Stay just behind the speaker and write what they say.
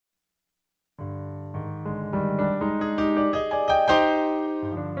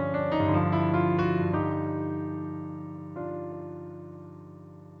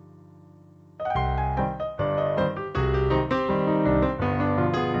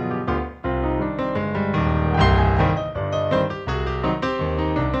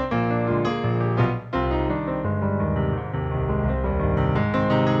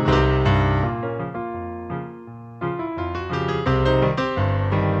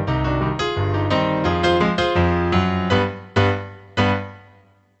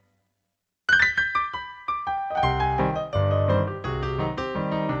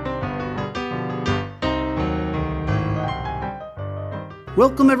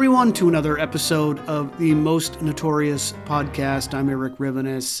Welcome, everyone, to another episode of the Most Notorious Podcast. I'm Eric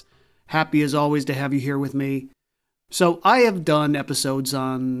Rivenes. Happy, as always, to have you here with me. So I have done episodes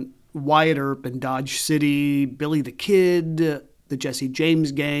on Wyatt Earp and Dodge City, Billy the Kid, the Jesse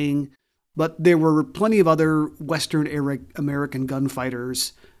James Gang, but there were plenty of other Western-era American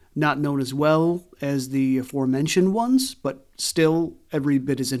gunfighters, not known as well as the aforementioned ones, but still every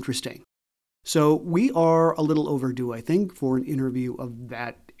bit as interesting. So we are a little overdue, I think, for an interview of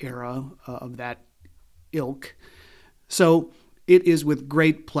that era, of that ilk. So it is with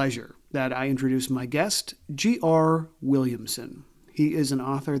great pleasure that I introduce my guest, G.R. Williamson. He is an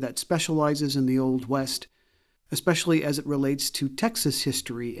author that specializes in the Old West, especially as it relates to Texas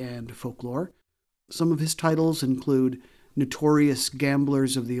history and folklore. Some of his titles include Notorious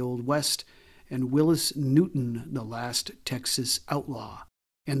Gamblers of the Old West and Willis Newton, the Last Texas Outlaw.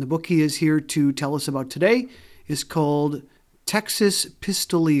 And the book he is here to tell us about today is called Texas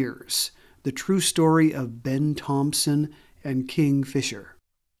Pistoleers, the true story of Ben Thompson and King Fisher.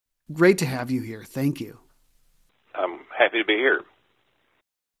 Great to have you here. Thank you. I'm happy to be here.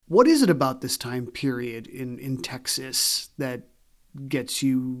 What is it about this time period in Texas that gets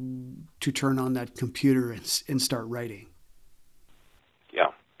you to turn on that computer and start writing? Yeah,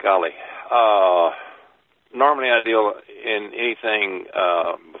 golly. Normally I deal in anything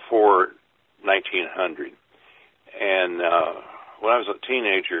before 1900. And when I was a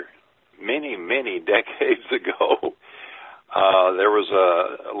teenager, many decades ago, there was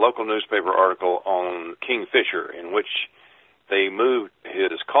a local newspaper article on King Fisher in which they moved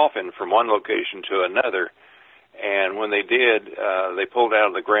his coffin from one location to another. And when they did, they pulled out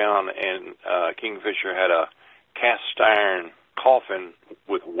of the ground, and King Fisher had a cast iron coffin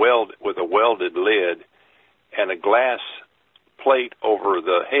with a welded lid and a glass plate over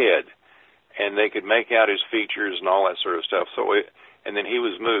the head, and they could make out his features and all that sort of stuff. And then he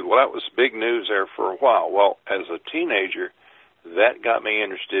was moved. Well, that was big news there for a while. Well, as a teenager, that got me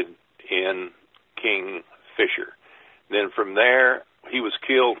interested in King Fisher. Then from there, he was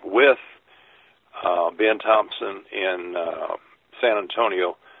killed with Ben Thompson in San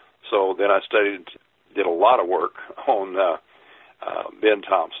Antonio. So then I did a lot of work on Ben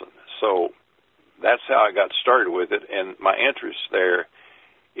Thompson. So that's how I got started with it, and my interest there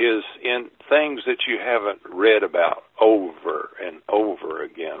is in things that you haven't read about over and over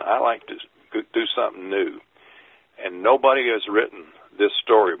again. I like to do something new, and nobody has written this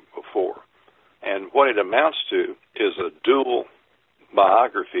story before. And what it amounts to is a dual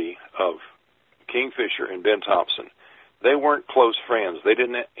biography of King Fisher and Ben Thompson. They weren't close friends. They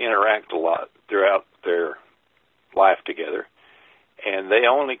didn't interact a lot throughout their life together, and they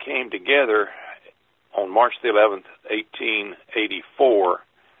only came together on March the 11th, 1884,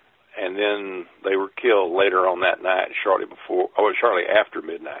 and then they were killed later on that night, shortly after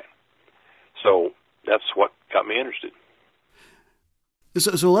midnight. So that's what got me interested.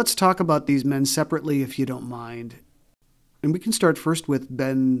 So let's talk about these men separately, if you don't mind. And we can start first with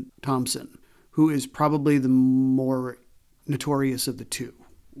Ben Thompson, who is probably the more notorious of the two.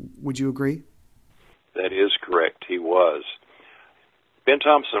 Would you agree? That is correct. He was. Ben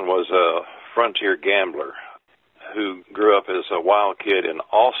Thompson was a frontier gambler who grew up as a wild kid in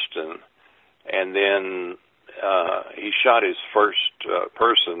Austin, and then he shot his first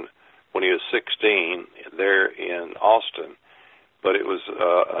person when he was 16 there in Austin, but it was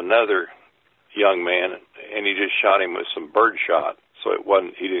another young man, and he just shot him with some birdshot, so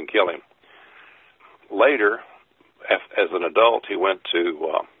he didn't kill him. Later, as an adult, he went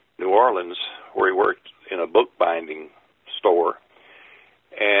to New Orleans, where he worked in a bookbinding store.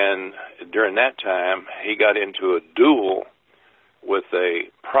 And during that time, he got into a duel with a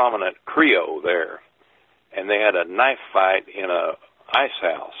prominent Creole there. And they had a knife fight in a ice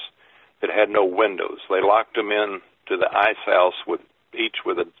house that had no windows. They locked him in to the ice house each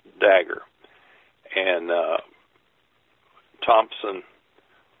with a dagger. And Thompson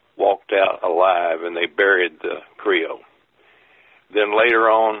walked out alive, and they buried the Creole. Then later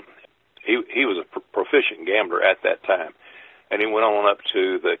on, he was a proficient gambler at that time. And he went on up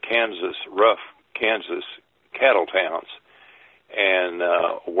to the rough Kansas cattle towns and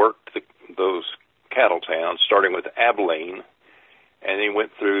worked those cattle towns, starting with Abilene, and he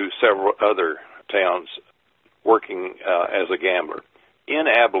went through several other towns working as a gambler. In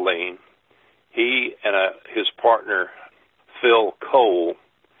Abilene, he and his partner, Phil Cole,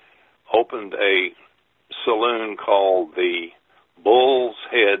 opened a saloon called the Bull's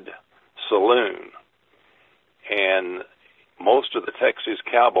Head Saloon. And most of the Texas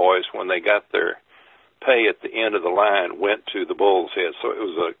cowboys, when they got their pay at the end of the line, went to the Bull's Head. So it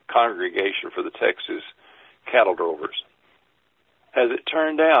was a congregation for the Texas cattle drovers. As it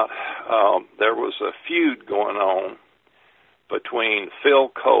turned out, there was a feud going on between Phil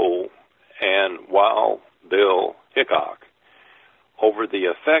Cole and Wild Bill Hickock over the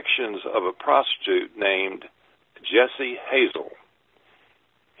affections of a prostitute named Jessie Hazel.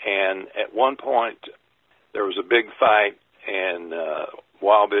 And at one point, there was a big fight, and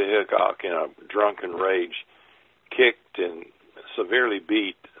Wild Bill Hickock, in a drunken rage, kicked and severely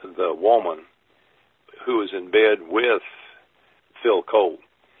beat the woman who was in bed with Phil Cole.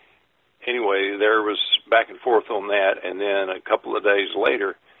 Anyway, there was back and forth on that, and then a couple of days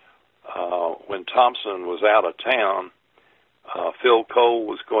later, when Thompson was out of town, Phil Cole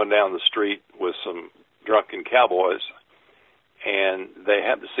was going down the street with some drunken cowboys, and they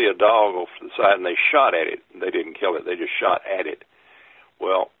happened to see a dog off to the side, and they shot at it. They didn't kill it. They just shot at it.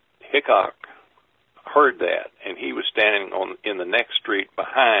 Well, Hickock heard that, and he was standing in the next street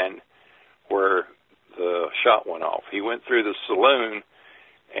behind where the shot went off. He went through the saloon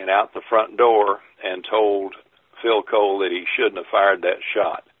and out the front door and told Phil Cole that he shouldn't have fired that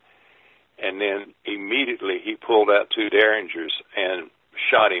shot. And then immediately he pulled out two Derringers and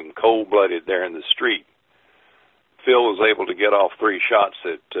shot him cold-blooded there in the street. Phil was able to get off three shots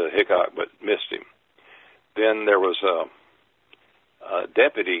at Hickock, but missed him. Then there was a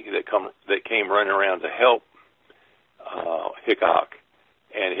deputy that came running around to help Hickock,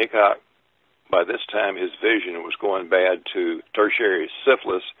 and Hickock, by this time, his vision was going bad to tertiary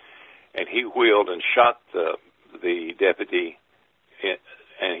syphilis, and he wheeled and shot the deputy,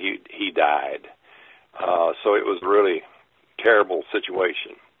 and he died. So it was a really terrible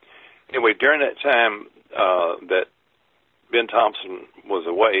situation. Anyway, during that time that Ben Thompson was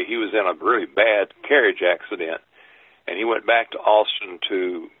away, he was in a really bad carriage accident, and he went back to Austin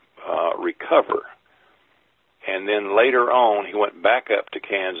to recover. And then later on, he went back up to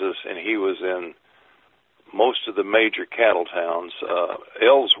Kansas, and he was in most of the major cattle towns.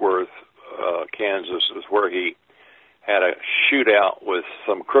 Ellsworth, Kansas, is where he had a shootout with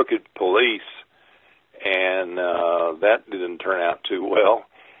some crooked police, and that didn't turn out too well.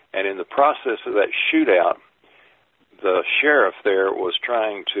 And in the process of that shootout, the sheriff there was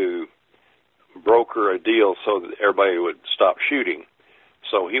trying to broker a deal so that everybody would stop shooting.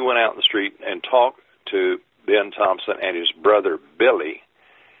 So he went out in the street and talked to Ben Thompson and his brother Billy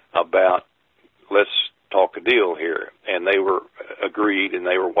about, let's talk a deal here. And they were agreed, and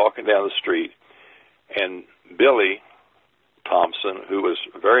they were walking down the street, and Billy Thompson, who was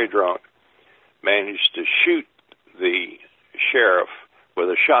very drunk, managed to shoot the sheriff with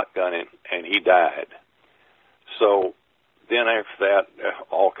a shotgun, and he died. So then after that,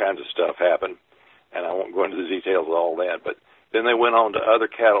 all kinds of stuff happened, and I won't go into the details of all that, but then they went on to other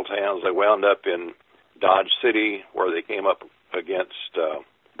cattle towns. They wound up in Dodge City, where they came up against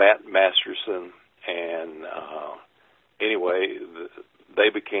Bat Masterson, and anyway, they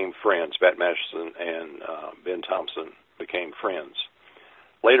became friends. Bat Masterson and Ben Thompson became friends.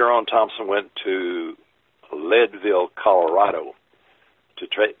 Later on, Thompson went to Leadville, Colorado, to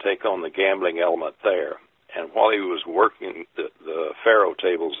take on the gambling element there. And while he was working the faro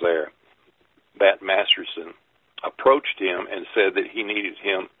tables there, Bat Masterson approached him and said that he needed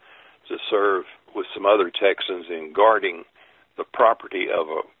him to serve with some other Texans in guarding the property of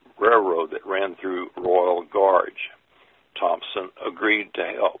a railroad that ran through Royal Gorge. Thompson agreed to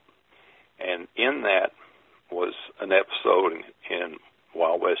help. And in that was an episode in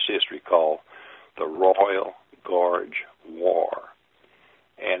Wild West history called the Royal Gorge War.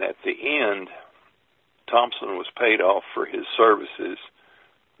 And at the end, Thompson was paid off for his services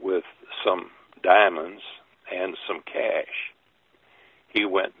with some diamonds and some cash. He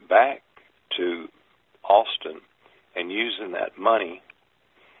went back to Austin, and using that money,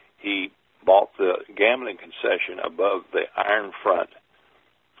 he bought the gambling concession above the Iron Front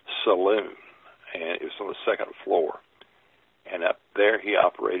Saloon, and it was on the second floor. And up there he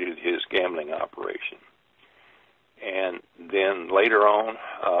operated his gambling operation. And then later on,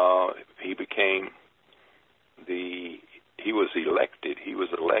 he was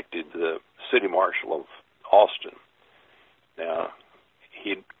elected the city marshal of Austin. Now,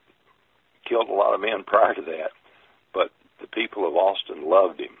 he'd killed a lot of men prior to that, but the people of Austin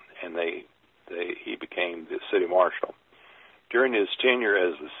loved him, and he became the city marshal. During his tenure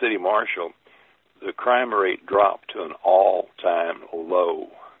as the city marshal, the crime rate dropped to an all-time low.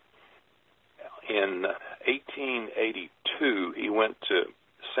 In 1882, he went to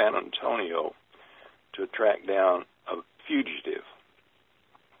San Antonio to track down a fugitive.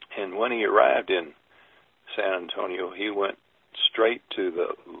 And when he arrived in San Antonio, he went straight to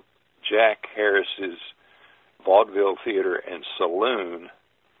the Jack Harris's Vaudeville Theater and Saloon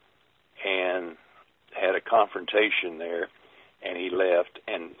and had a confrontation there. and he left.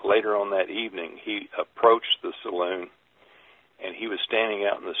 And later on that evening, he approached the saloon, and he was standing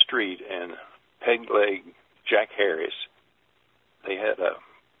out in the street, and peg-leg Jack Harris, they had a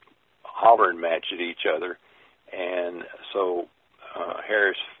hollering match at each other, and so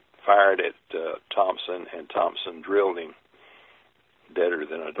Harris fired at Thompson, and Thompson drilled him deader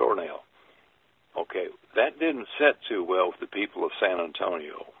than a doornail. Okay, that didn't set too well with the people of San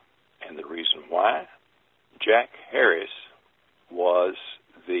Antonio, and the reason why? Jack Harris was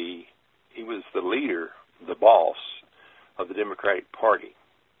the leader, the boss of the Democratic Party,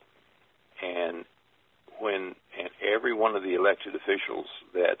 and every one of the elected officials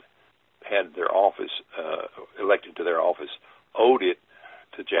that had their office elected to their office owed it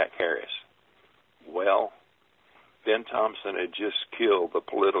to Jack Harris. Well, Ben Thompson had just killed the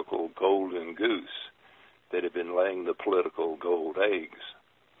political golden goose that had been laying the political gold eggs.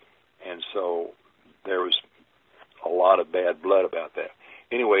 And so there was a lot of bad blood about that.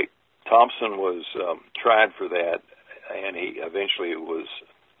 Anyway, Thompson was tried for that, and he eventually was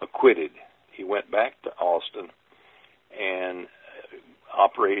acquitted. He went back to Austin and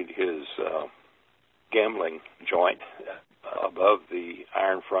operated his gambling joint above the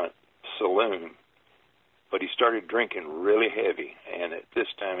Iron Front Saloon, but he started drinking really heavy, and at this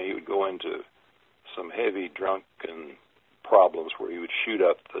time he would go into some heavy drunken problems where he would shoot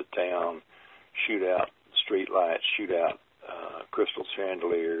up the town, shoot out street lights, shoot out crystal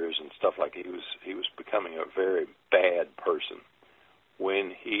chandeliers and stuff like that. He was becoming a very bad person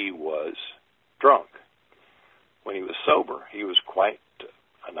when he was drunk. When he was sober, he was quite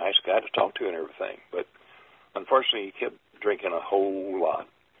a nice guy to talk to and everything, but unfortunately he kept drinking a whole lot.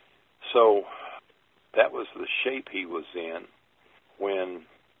 So that was the shape he was in when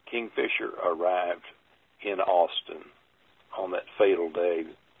Kingfisher arrived in Austin on that fatal day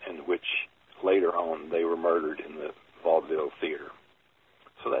in which later on they were murdered in the Vaudeville Theater.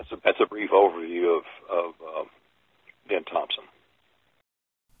 So that's a brief overview of Ben Thompson.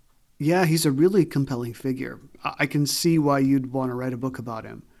 Yeah, he's a really compelling figure. I can see why you'd want to write a book about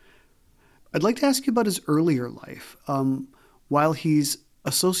him. I'd like to ask you about his earlier life. While he's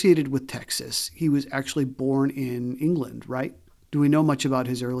associated with Texas, he was actually born in England, right? Do we know much about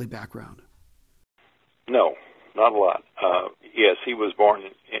his early background? No, not a lot. Yes, he was born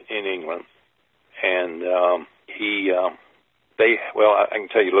in England, and I can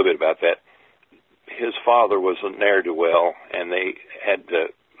tell you a little bit about that. His father was a ne'er-do-well, and they had to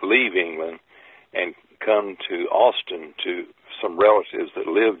leave England and come to Austin to some relatives that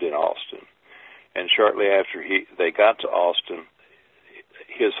lived in Austin. And shortly after they got to Austin,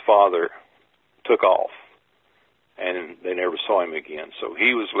 his father took off, and they never saw him again. So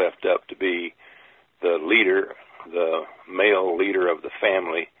he was left up to be the leader, the male leader of the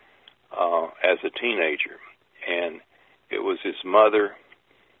family as a teenager. And it was his mother,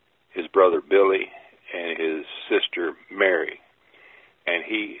 his brother Billy, and his sister Mary. And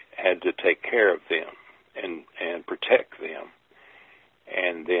he had to take care of them and protect them.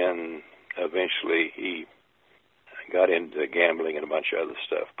 And then eventually he got into gambling and a bunch of other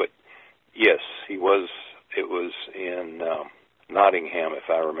stuff. But yes, it was in Nottingham, if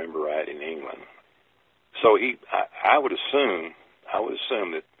I remember right, in England. So I would assume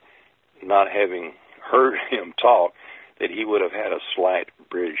that, not having heard him talk, that he would have had a slight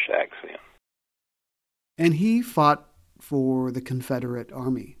British accent. And he fought for the Confederate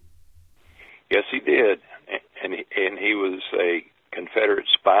Army. Yes, he did. And he was a Confederate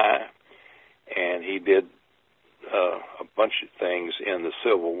spy, and he did a bunch of things in the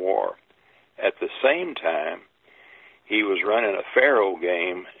Civil War. At the same time, he was running a faro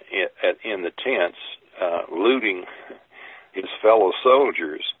game in the tents, looting his fellow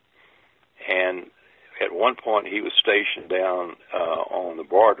soldiers. And at one point, he was stationed down on the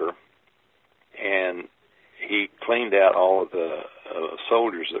border, and he cleaned out all of the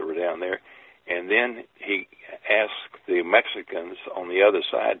soldiers that were down there. And then he asked the Mexicans on the other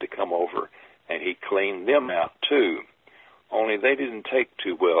side to come over, and he cleaned them out too. Only they didn't take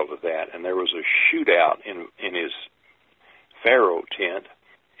too well to that, and there was a shootout in his faro tent,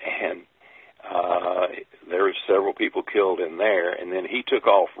 and there were several people killed in there. And then he took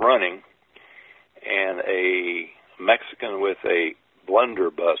off running, and a Mexican with a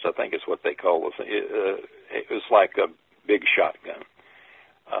blunderbuss, I think is what they call it. It was like a big shotgun.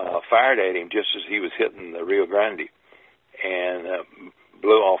 Fired at him just as he was hitting the Rio Grande, and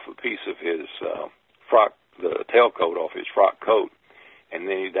blew off a piece of his frock, the tailcoat off his frock coat, and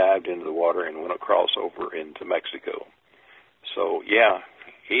then he dived into the water and went across over into Mexico. So yeah,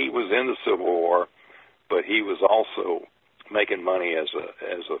 he was in the Civil War, but he was also making money as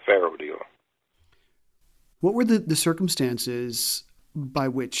a faro dealer. What were the circumstances by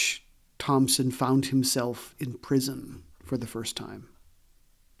which Thompson found himself in prison for the first time?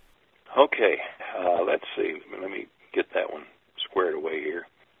 Okay, let's see. Let me get that one squared away here.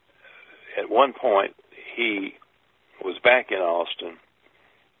 At one point, he was back in Austin,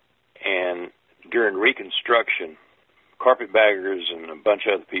 and during Reconstruction, carpetbaggers and a bunch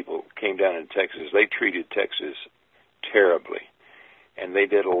of other people came down in Texas. They treated Texas terribly, and they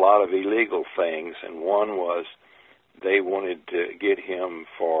did a lot of illegal things, and one was they wanted to get him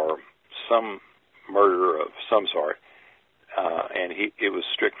for some murder of some sort, and it was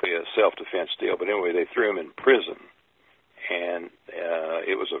strictly a self-defense deal. But anyway, they threw him in prison, and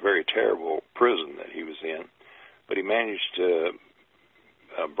it was a very terrible prison that he was in. But he managed to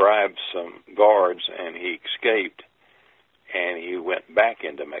bribe some guards, and he escaped, and he went back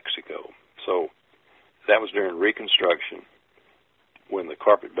into Mexico. So that was during Reconstruction, when the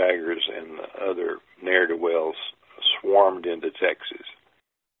carpetbaggers and the other ne'er-do-wells swarmed into Texas.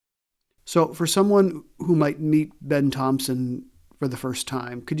 So for someone who might meet Ben Thompson for the first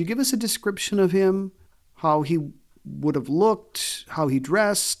time, could you give us a description of him, how he would have looked, how he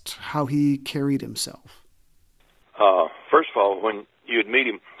dressed, how he carried himself? First of all, when you'd meet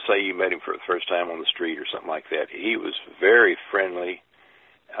him, say you met him for the first time on the street or something like that, he was very friendly,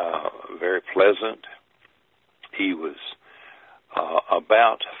 very pleasant. He was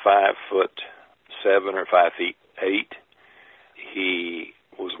about 5'7" or 5'8". He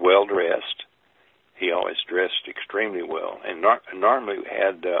was well dressed. He always dressed extremely well, and normally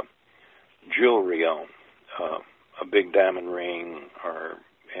had jewelry on, a big diamond ring or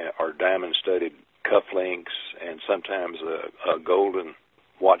diamond-studded cufflinks, and sometimes a golden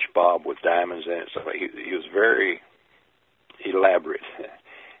watch bob with diamonds in it. So he was very elaborate.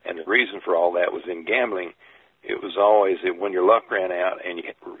 And the reason for all that was in gambling, it was always that when your luck ran out and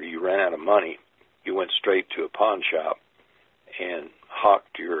you ran out of money, you went straight to a pawn shop and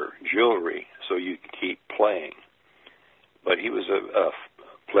hawked your jewelry so you could keep playing. But he was a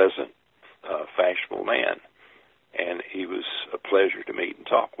pleasant, fashionable man, and he was a pleasure to meet and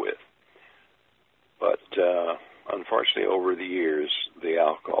talk with. But unfortunately, over the years, the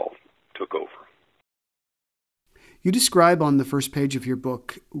alcohol took over. You describe on the first page of your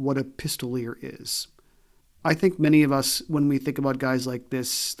book what a pistoleer is. I think many of us, when we think about guys like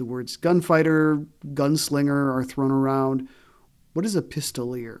this, the words gunfighter, gunslinger are thrown around. What is a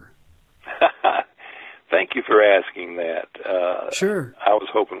pistoleer? Thank you for asking that. Sure. I was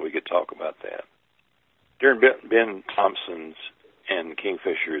hoping we could talk about that. During Ben Thompson's and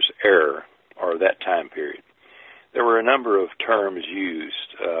Kingfisher's era, or that time period, there were a number of terms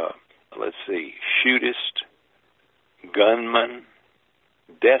used. Let's see, shootist, gunman,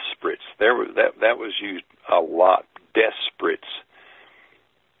 desperates. That was used a lot. Desperates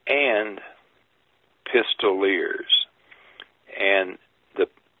and pistoleers. And the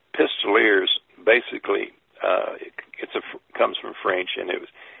pistoleers basically comes from French, and it was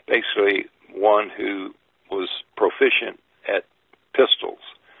basically one who was proficient at pistols.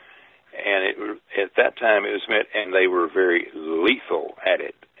 And at that time it was meant, and they were very lethal at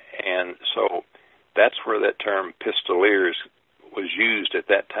it. And so that's where that term pistoleers was used at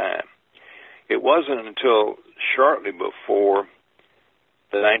that time. It wasn't until shortly before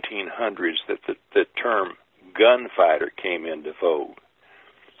the 1900s that the term gunfighter came into vogue.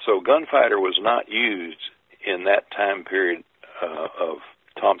 So gunfighter was not used in that time period of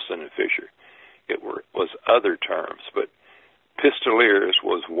Thompson and Fisher. It was other terms, but pistoleers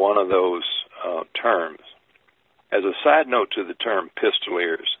was one of those terms. As a side note to the term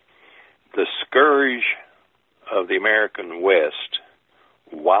pistoleers, the scourge of the American West,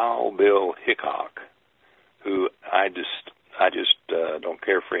 Wild Bill Hickock, who I just don't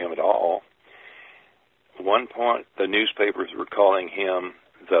care for him at all. At one point, the newspapers were calling him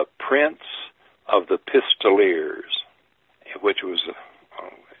the Prince of the Pistoleers, which was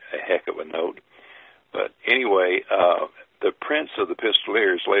a heck of a note. But anyway, the Prince of the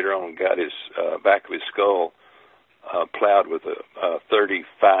Pistoleers later on got his back of his skull plowed with a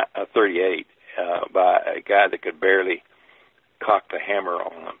 38 by a guy that could barely cock the hammer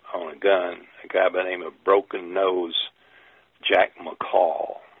on a gun, a guy by the name of Broken Nose Jack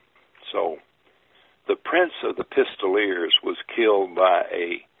McCall. So the Prince of the Pistoleers was killed by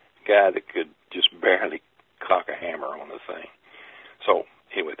a guy that could just barely cock a hammer on the thing. So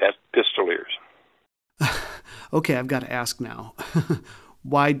anyway, that's Pistoleers. Okay, I've got to ask now.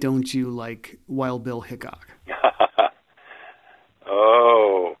 Why don't you like Wild Bill Hickock?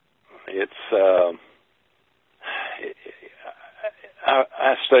 Oh, it's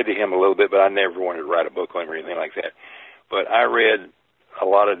I studied him a little bit, but I never wanted to write a book on him or anything like that. But I read a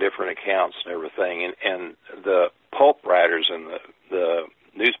lot of different accounts and everything, and the pulp writers and the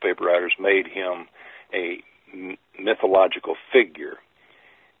newspaper writers made him a mythological figure,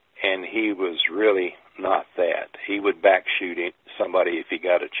 and he was really not that. He would backshoot somebody if he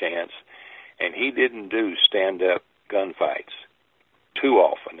got a chance, and he didn't do stand-up gunfights too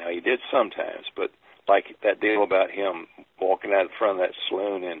often. Now, he did sometimes, but like that deal about him walking out in front of that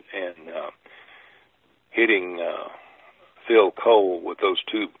saloon and hitting Phil Cole with those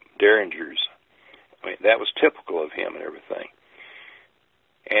two derringers, I mean, that was typical of him and everything.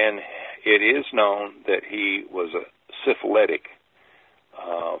 And it is known that he was a syphilitic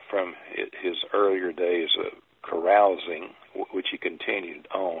from his earlier days of carousing, which he continued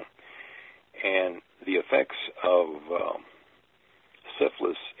on. And the effects of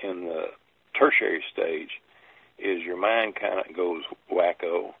syphilis in the tertiary stage is your mind kind of goes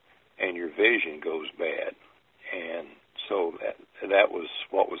wacko and your vision goes bad. And so that was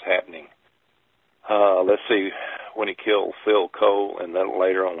what was happening. Let's see, when he killed Phil Cole, and then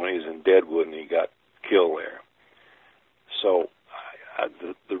later on when he was in Deadwood and he got killed there. So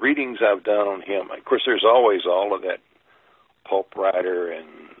the readings I've done on him, of course, there's always all of that pulp writer and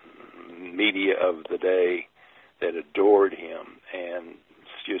media of the day that adored him and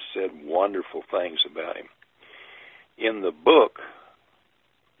just said wonderful things about him. In the book,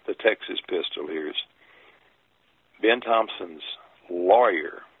 The Texas Pistoleers, Ben Thompson's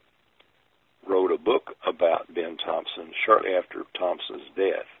lawyer wrote a book about Ben Thompson shortly after Thompson's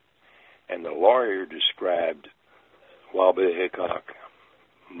death, and the lawyer described Wild Bill Hickock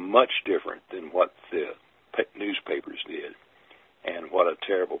much different than what the newspapers did, and what a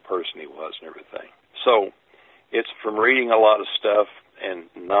terrible person he was and everything. So it's from reading a lot of stuff and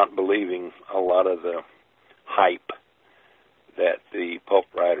not believing a lot of the hype that the pulp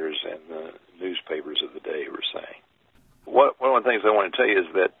writers and the newspapers of the day were saying. One of the things I want to tell you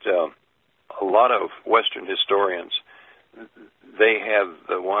is that a lot of Western historians, they have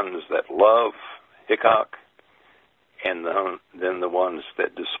the ones that love Hickock and then the ones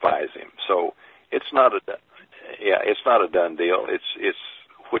that despise him. So it's not a done deal. It's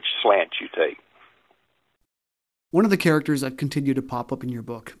which slant you take. One of the characters that continued to pop up in your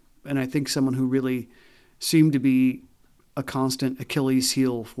book, and I think someone who really seemed to be a constant Achilles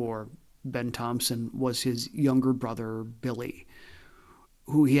heel for Ben Thompson, was his younger brother, Billy,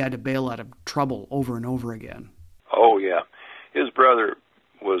 who he had to bail out of trouble over and over again. Oh, yeah. His brother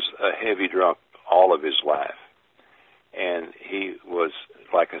was a heavy drunk all of his life. And he was,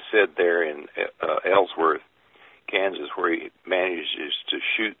 like I said, there in Ellsworth, Kansas, where he manages to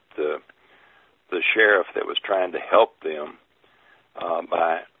shoot the sheriff that was trying to help them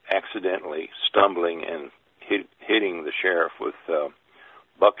by accidentally stumbling and hitting the sheriff with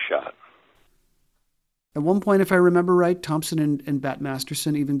buckshot. At one point, if I remember right, Thompson and Bat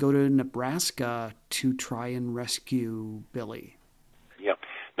Masterson even go to Nebraska to try and rescue Billy. Yeah.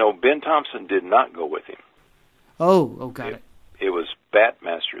 No, Ben Thompson did not go with him. Oh, got it. It was Bat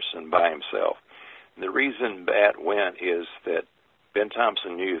Masterson by himself. And the reason Bat went is that Ben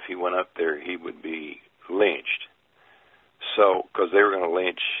Thompson knew if he went up there, he would be lynched. So, because they were going to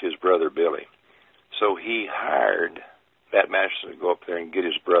lynch his brother Billy. So he hired Bat Masterson to go up there and get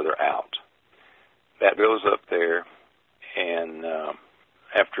his brother out. Bat goes up there, and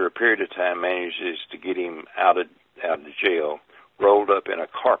after a period of time, manages to get him out of jail, rolled up in a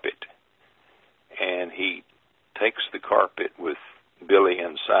carpet, and he takes the carpet with Billy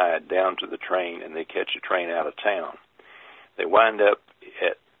inside down to the train, and they catch a train out of town. They wind up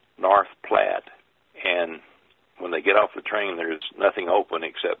at North Platte, and when they get off the train, there's nothing open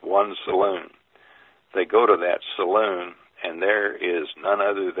except one saloon. They go to that saloon, and there is none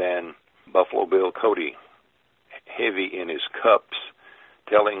other than Buffalo Bill Cody, heavy in his cups,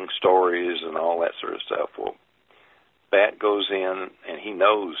 telling stories and all that sort of stuff. Well, Bat goes in, and he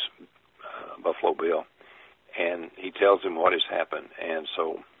knows Buffalo Bill, and he tells him what has happened. And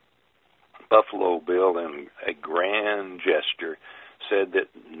so Buffalo Bill, in a grand gesture, said that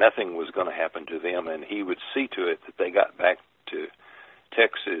nothing was going to happen to them, and he would see to it that they got back to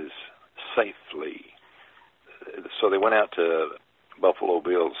Texas safely. So they went out to Buffalo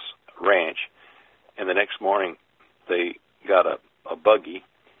Bill's ranch, and the next morning they got a buggy,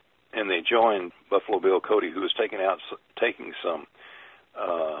 and they joined Buffalo Bill Cody, who was taking some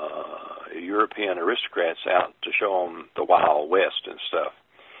European aristocrats out to show them the Wild West and stuff.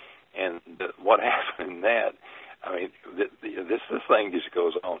 And what happened in that, I mean, this thing just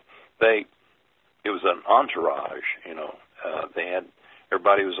goes on. It was an entourage, you know. They had,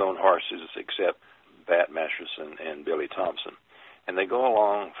 everybody was on horses except Bat Masterson and Billy Thompson. And they go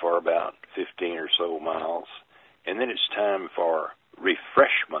along for about 15 or so miles, and then it's time for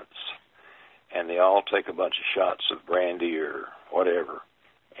refreshments, and they all take a bunch of shots of brandy or whatever,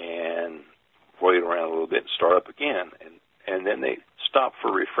 and wait around a little bit and start up again, and then they stop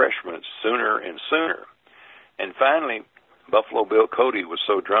for refreshments sooner and sooner. And finally, Buffalo Bill Cody was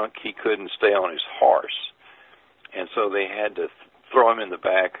so drunk he couldn't stay on his horse, and so they had to throw him in the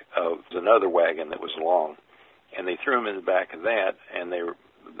back of another wagon that was long, and they threw him in the back of that, and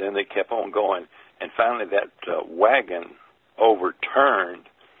then they kept on going, and finally that wagon overturned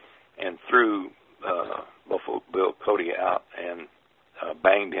and threw Buffalo Bill Cody out and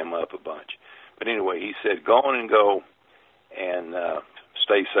banged him up a bunch. But anyway, he said, go on and go and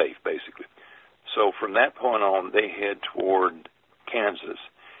stay safe, basically. So from that point on, they head toward Kansas,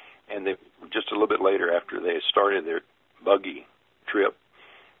 and just a little bit later, after they had started their buggy trip,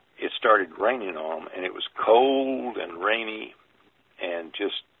 it started raining on them, and it was cold and rainy and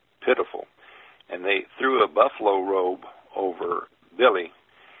just pitiful. And they threw a buffalo robe over Billy,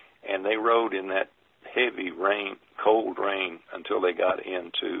 and they rode in that heavy rain, cold rain, until they got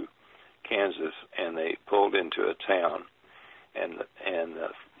into Kansas, and they pulled into a town. And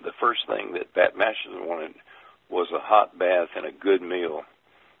the first thing that Bat Masterson wanted was a hot bath and a good meal.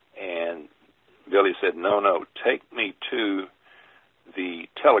 And Billy said, no, take me to the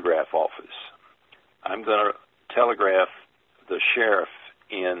telegraph office. I'm going to telegraph the sheriff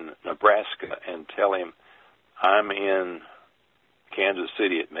in Nebraska and tell him I'm in Kansas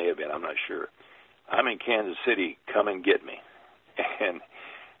City. It may have been, I'm not sure. I'm in Kansas City, come and get me. And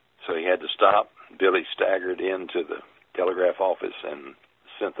so he had to stop. Billy staggered into the telegraph office and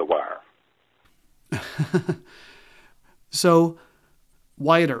sent the wire. So,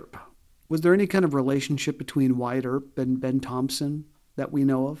 Wyatt Earp. Was there any kind of relationship between Wyatt Earp and Ben Thompson that we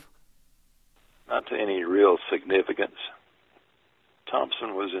know of? Not to any real significance.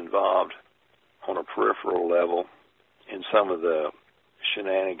 Thompson was involved on a peripheral level in some of the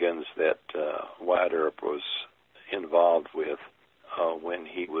shenanigans that Wyatt Earp was involved with when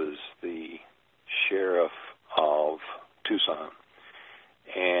he was the sheriff of Tucson.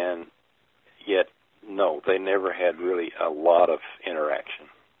 And yet, no, they never had really a lot of interaction.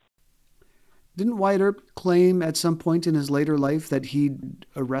 Didn't Wyatt Earp claim at some point in his later life that he'd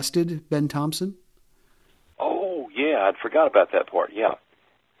arrested Ben Thompson? Oh, yeah, I'd forgot about that part, yeah.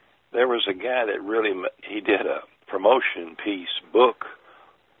 There was a guy that he did a promotion piece book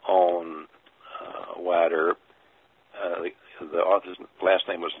on Wyatt Earp. The author's last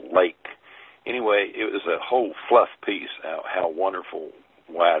name was Lake. Anyway, it was a whole fluff piece, how wonderful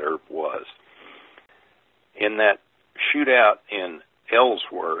Wyatt Earp was. In that shootout in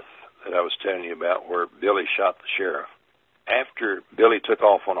Ellsworth that I was telling you about, where Billy shot the sheriff, after Billy took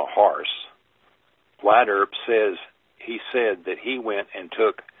off on a horse, Wyatt Earp said that he went and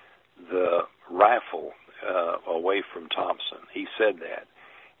took the rifle away from Thompson. He said that,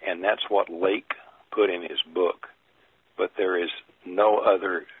 and that's what Lake put in his book. But there is no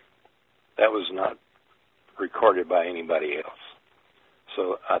other, that was not recorded by anybody else.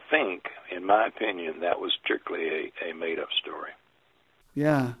 So I think, in my opinion, that was strictly a made-up story.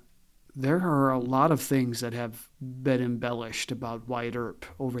 Yeah, there are a lot of things that have been embellished about Wyatt Earp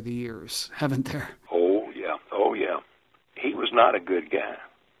over the years, haven't there? Oh, yeah. He was not a good guy.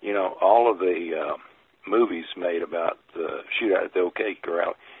 You know, all of the movies made about the shootout at the OK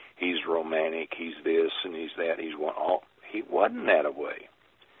Corral, he's romantic, he's this and he's that, he wasn't that way.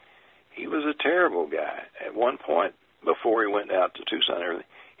 He was a terrible guy. At one point, before he went out to Tucson and everything,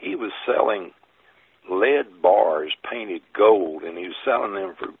 he was selling lead bars painted gold, and he was selling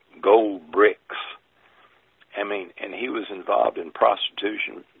them for gold bricks. I mean, and he was involved in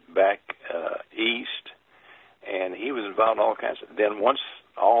prostitution back east, and he was involved in all kinds of. Then once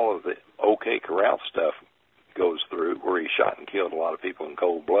all of the OK Corral stuff goes through, where he shot and killed a lot of people in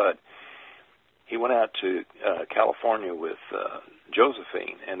cold blood, he went out to California with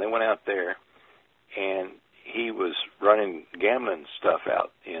Josephine, and they went out there, and he was running gambling stuff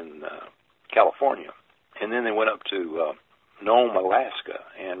out in California. And then they went up to Nome, Alaska,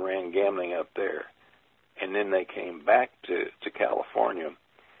 and ran gambling up there. And then they came back to California,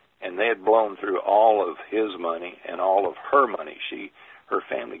 and they had blown through all of his money and all of her money. Her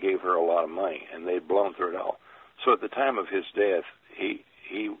family gave her a lot of money, and they'd blown through it all. So at the time of his death, he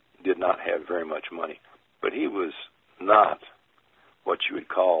did not have very much money. But he was not what you would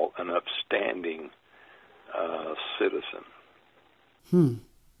call an upstanding citizen.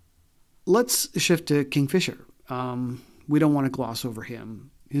 Let's shift to King Fisher. We don't want to gloss over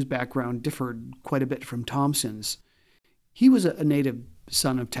him. His background differed quite a bit from Thompson's. He was a native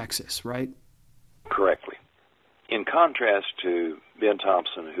son of Texas, right? Correctly. In contrast to Ben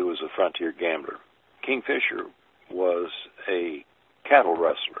Thompson, who was a frontier gambler, King Fisher was a cattle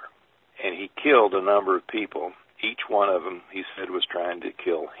rustler, and he killed a number of people. Each one of them, he said, was trying to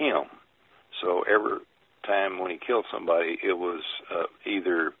kill him. So every time when he killed somebody, it was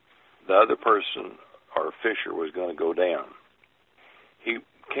either the other person or Fisher was going to go down. He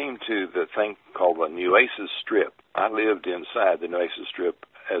came to the thing called the Nueces Strip. I lived inside the Nueces Strip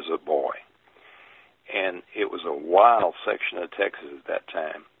as a boy, and it was a wild section of Texas at that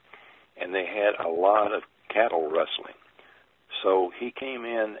time, and they had a lot of cattle rustling. So he came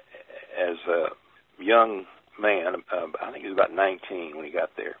in as a young man, I think he was about 19 when he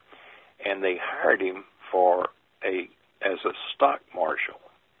got there, and they hired him as a stock marshal.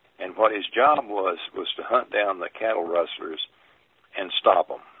 And what his job was to hunt down the cattle rustlers and stop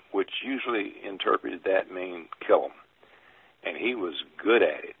them, which usually interpreted that mean kill them. And he was good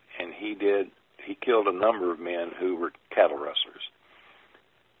at it, and he killed a number of men who were cattle rustlers.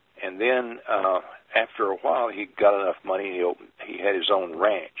 And then after a while, he got enough money, he had his own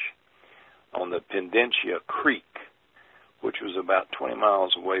ranch on the Pendentia Creek, which was about 20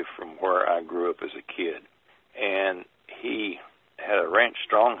 miles away from where I grew up as a kid. And he had a ranch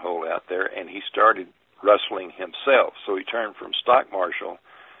stronghold out there, and he started rustling himself. So he turned from stock marshal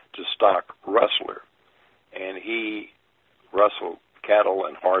to stock rustler, and he rustled cattle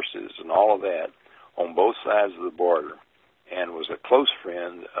and horses and all of that on both sides of the border, and was a close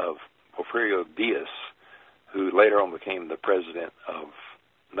friend of Porfirio Diaz, who later on became the president of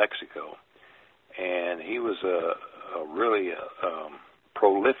Mexico. And he was a really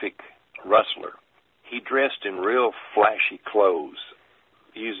prolific rustler. He dressed in real flashy clothes,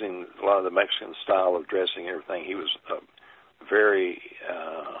 using a lot of the Mexican style of dressing and everything. He was a very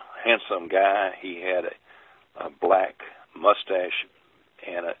handsome guy. He had a black mustache,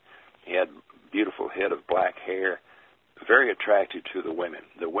 and he had a beautiful head of black hair, very attractive to the women.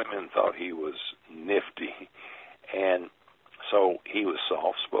 The women thought he was nifty, and so he was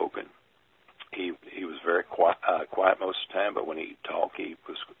soft-spoken. He was very quiet most of the time, but when he talked, he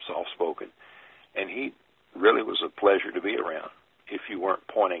was soft-spoken. And he really was a pleasure to be around if you weren't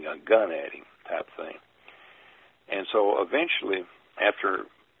pointing a gun at him type thing. And so eventually, after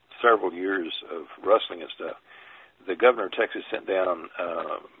several years of rustling and stuff, the governor of Texas sent down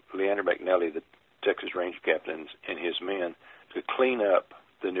Leander McNally, the Texas Ranger captain, and his men to clean up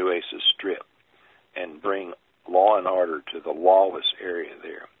the Nueces Strip and bring law and order to the lawless area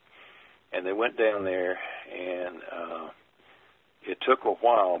there. And they went down there, and it took a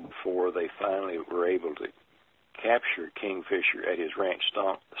while before they finally were able to capture Kingfisher at his ranch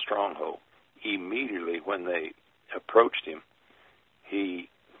stronghold. Immediately when they approached him, he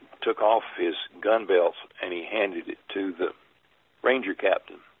took off his gun belt and he handed it to the ranger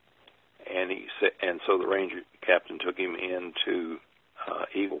captain. And so the ranger captain took him into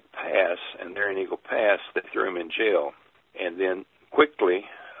Eagle Pass, and there in Eagle Pass they threw him in jail. And then quickly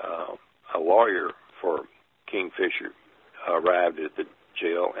a lawyer for Kingfisher arrived at the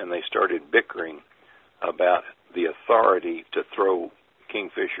jail, and they started bickering about the authority to throw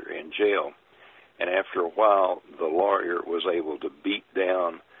Kingfisher in jail. And after a while, the lawyer was able to beat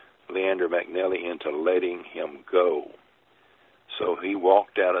down Leander McNally into letting him go. So he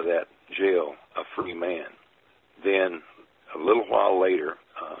walked out of that jail a free man. Then a little while later,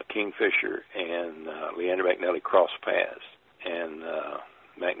 Kingfisher and Leander McNally crossed paths. And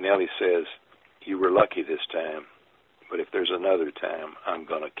McNally says, "You were lucky this time, but if there's another time, I'm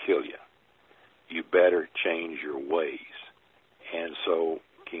going to kill you. You better change your ways." And so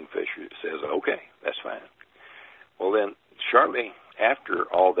Kingfisher says, "Okay, that's fine." Well, then, shortly after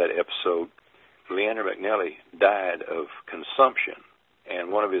all that episode, Leander McNally died of consumption.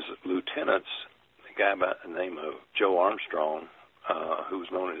 And one of his lieutenants, a guy by the name of Joe Armstrong, who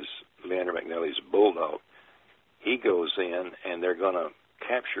was known as Leander McNally's bulldog, he goes in, and they're going to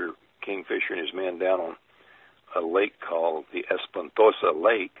capture Kingfisher and his men down on a lake called the Espantosa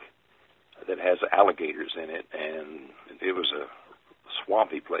Lake that has alligators in it, and it was a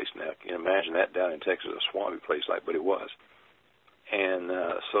swampy place. Now, can you imagine that down in Texas, a swampy place like, but it was. And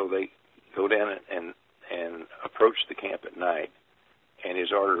so they go down and approach the camp at night, and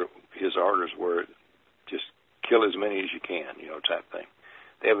his orders were just kill as many as you can, type thing.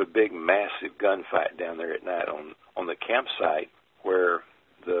 They have a big, massive gunfight down there at night on the campsite where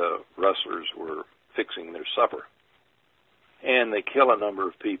the rustlers were fixing their supper. And they kill a number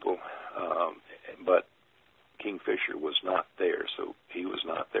of people, but Kingfisher was not there, so he was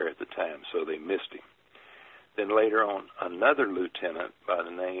not there at the time, so they missed him. Then later on, another lieutenant by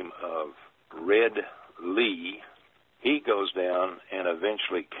the name of Red Lee, he goes down and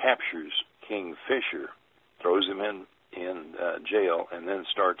eventually captures Kingfisher, throws him in jail, and then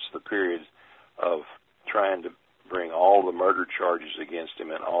starts the period of trying to bring all the murder charges against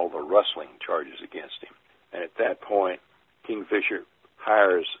him and all the rustling charges against him. And at that point, Kingfisher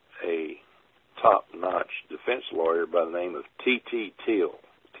hires a top-notch defense lawyer by the name of T.T. Teal,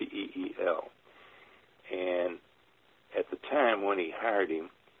 T-E-E-L. And at the time when he hired him,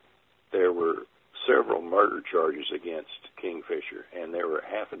 there were several murder charges against Kingfisher, and there were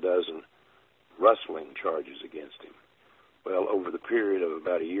half a dozen rustling charges against him. Well, over the period of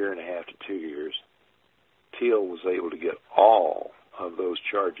about a year and a half to 2 years, Teal was able to get all of those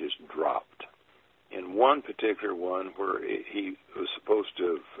charges dropped. In one particular one where he was supposed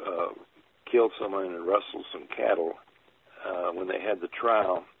to have killed someone and rustled some cattle, when they had the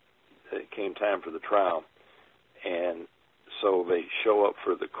trial, it came time for the trial, and so they show up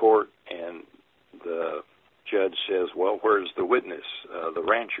for the court, and the judge says, well, where's the witness, the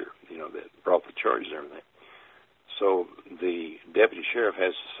rancher, that brought the charges and everything. So the deputy sheriff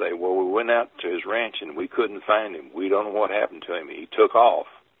has to say, well, we went out to his ranch and we couldn't find him. We don't know what happened to him. He took off.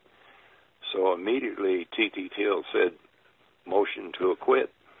 So immediately T.T. Teal said, motion to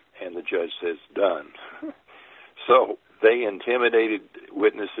acquit, and the judge says, done. So they intimidated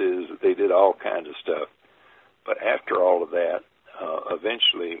witnesses. They did all kinds of stuff. But after all of that,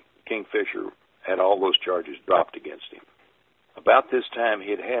 eventually Kingfisher had all those charges dropped against him. About this time,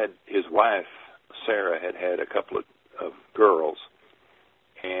 he had his wife, Sarah, had a couple of girls,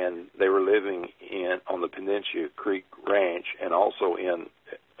 and they were living on the Peninsula Creek Ranch and also in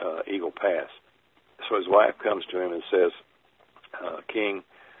Eagle Pass. So his wife comes to him and says, King,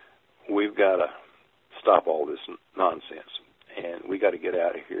 we've got to stop all this nonsense, and we got to get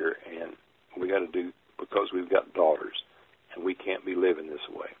out of here, and we got to do, because we've got daughters, and we can't be living this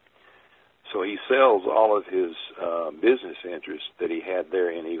way. So he sells all of his business interests that he had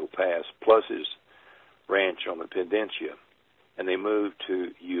there in Eagle Pass, plus his ranch on the Peninsula, and they move to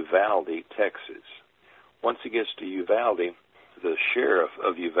Uvalde, Texas. Once he gets to Uvalde, the sheriff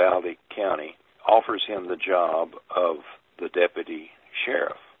of Uvalde County offers him the job of the deputy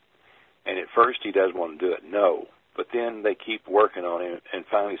sheriff. And at first he doesn't want to do it, no. But then they keep working on him, and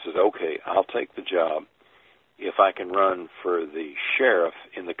finally he says, okay, I'll take the job if I can run for the sheriff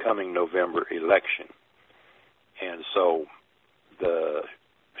in the coming November election. And so the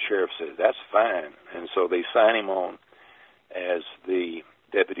sheriff says, that's fine. And so they sign him on as the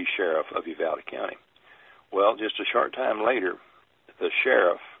deputy sheriff of Uvalde County. Well, just a short time later, the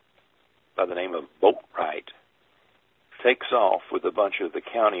sheriff, by the name of Boatwright, takes off with a bunch of the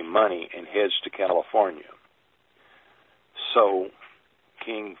county money and heads to California. So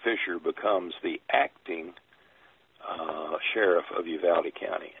Kingfisher becomes the acting sheriff of Uvalde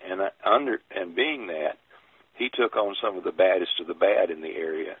County. And being that, he took on some of the baddest of the bad in the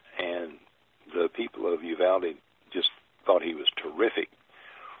area, and the people of Uvalde just thought he was terrific.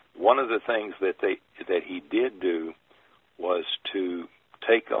 One of the things that he did do was to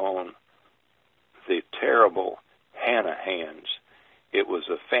take on the terrible Hanahans. It was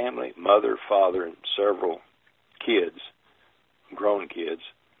a family, mother, father, and several kids, grown kids,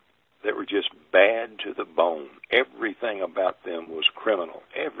 that were just bad to the bone. Everything about them was criminal,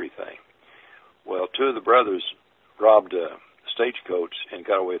 everything. Well, two of the brothers robbed a stagecoach and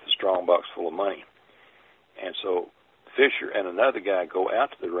got away with a strong box full of money. And so Fisher and another guy go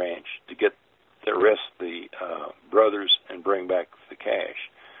out to the ranch to arrest the brothers and bring back the cash.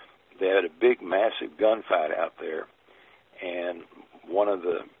 They had a big, massive gunfight out there, and one of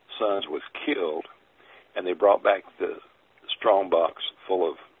the sons was killed, and they brought back the strong box full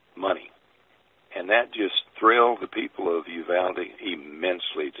of money. And that just thrilled the people of Uvalde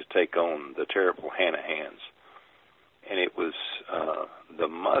immensely to take on the terrible Hanahans. And it was the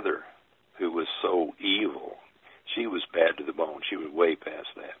mother who was so evil. She was bad to the bone. She was way past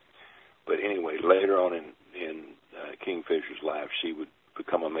that. But anyway, later on in Kingfisher's life, she would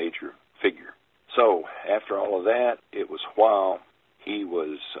become a major figure. So after all of that, it was while he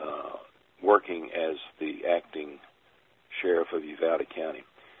was working as the acting sheriff of Uvalde County,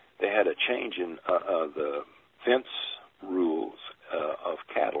 they had a change in the fence rules of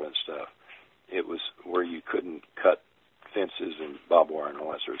cattle and stuff. It was where you couldn't cut fences and barbed wire and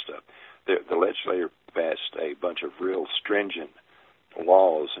all that sort of stuff. The legislature passed a bunch of real stringent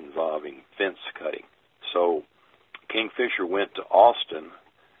laws involving fence cutting. So Kingfisher went to Austin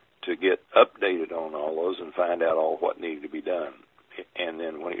to get updated on all those and find out all what needed to be done. And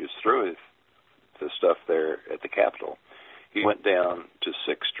then when he was through with the stuff there at the Capitol, he went down to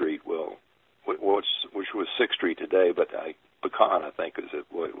 6th Street, which was 6th Street today, but Pecan, I think,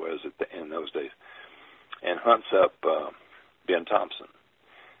 was in those days, and hunts up Ben Thompson.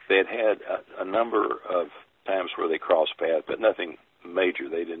 They had a number of times where they crossed paths, but nothing major.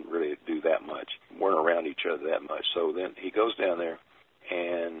 They didn't really do that much, weren't around each other that much. So then he goes down there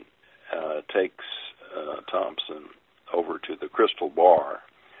and takes Thompson over to the Crystal Bar,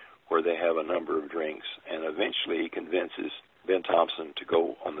 where they have a number of drinks, and eventually he convinces Ben Thompson to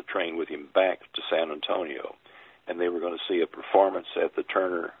go on the train with him back to San Antonio, and they were going to see a performance at the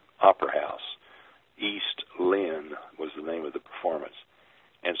Turner Opera House. East Lynn was the name of the performance.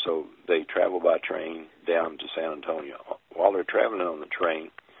 And so they travel by train down to San Antonio. While they're traveling on the train,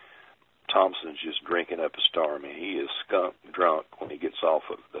 Thompson's just drinking up a storm. He is skunk drunk when he gets off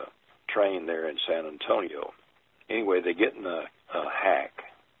of the train there in San Antonio. Anyway, they get in a hack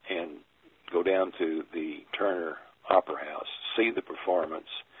and go down to the Turner Opera House, see the performance,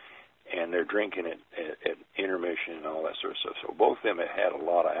 and they're drinking it at intermission and all that sort of stuff. So both of them had a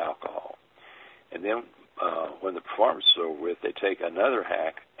lot of alcohol. And then when the performance is over with, they take another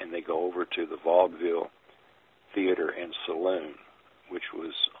hack and they go over to the Vaudeville Theater and Saloon, which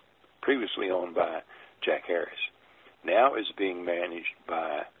was previously owned by Jack Harris. Now is being managed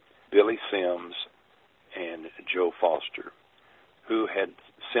by Billy Sims and Joe Foster, who had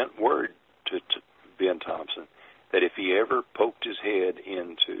sent word to Ben Thompson that if he ever poked his head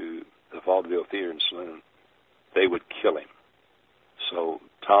into the Vaudeville Theater and Saloon, they would kill him. So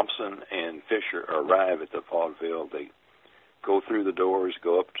Thompson and Fisher arrive at the Vaudeville. They go through the doors,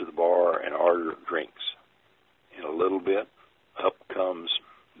 go up to the bar, and order drinks. In a little bit, up comes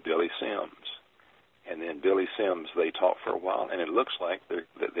Billy Sims. And then Billy Sims, they talk for a while, and it looks like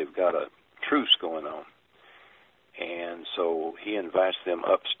that they've got a truce going on. And so he invites them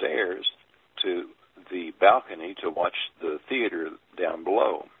upstairs to the balcony to watch the theater down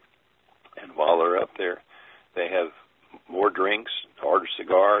below. And while they're up there, they have more drinks, order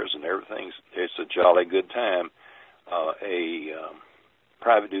cigars, and everything. It's a jolly good time. A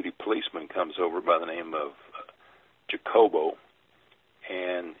private duty policeman comes over by the name of Jacobo,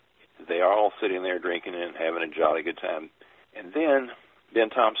 and they are all sitting there drinking and having a jolly good time. And then Ben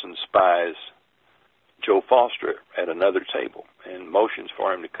Thompson spies Joe Foster at another table and motions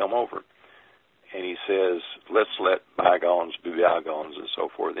for him to come over. And he says, let's let bygones be bygones and so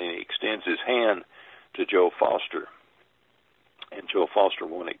forth. And he extends his hand to Joe Foster. And Joe Foster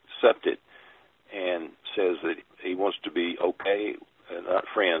won't accept it and says that he wants to be okay, not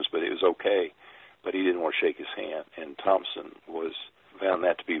friends, but it was okay, but he didn't want to shake his hand. And Thompson found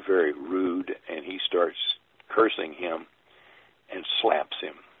that to be very rude, and he starts cursing him and slaps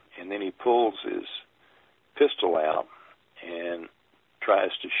him. And then he pulls his pistol out and tries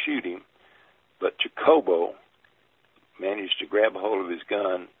to shoot him, but Jacobo managed to grab a hold of his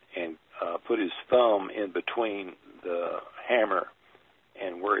gun and put his thumb in between the hammer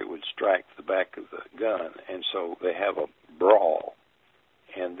and where it would strike the back of the gun. And so they have a brawl.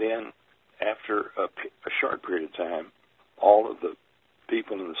 And then after a short period of time, all of the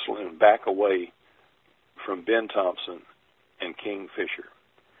people in the saloon back away from Ben Thompson and King Fisher.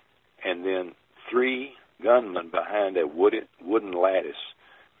 And then 3 gunmen behind a wooden lattice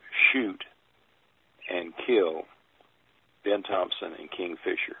shoot and kill Ben Thompson and King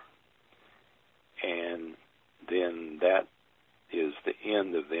Fisher. And then that is the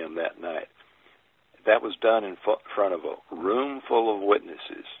end of them that night. That was done in front of a room full of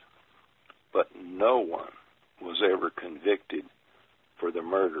witnesses, but no one was ever convicted for the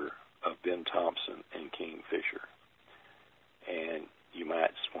murder of Ben Thompson and King Fisher. And you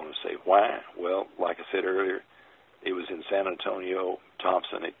might want to say, why? Well, like I said earlier, it was in San Antonio.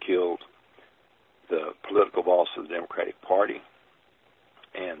 Thompson had killed the political boss of the Democratic Party,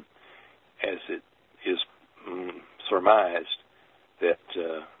 and as it is surmised that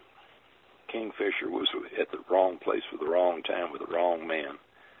King Fisher was at the wrong place for the wrong time with the wrong man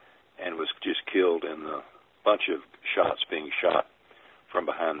and was just killed in a bunch of shots being shot from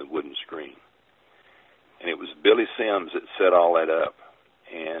behind the wooden screen. And it was Billy Sims that set all that up,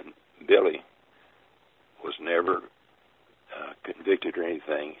 and Billy was never convicted or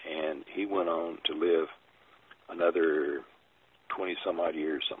anything, and he went on to live another 20-some-odd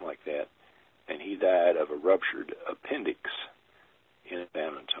years, something like that, and he died of a ruptured appendix in San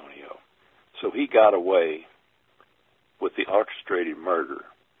Antonio. So he got away with the orchestrated murder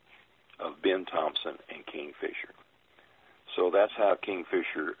of Ben Thompson and King Fisher. So that's how King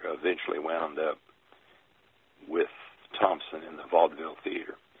Fisher eventually wound up with Thompson in the Vaudeville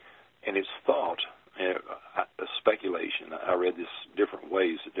Theater. And it's thought, a speculation, I read this different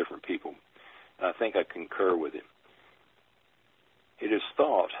ways to different people, and I think I concur with him. It is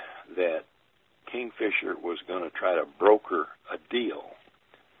thought that King Fisher was going to try to broker a deal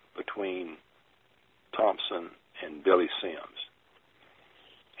between Thompson and Billy Sims.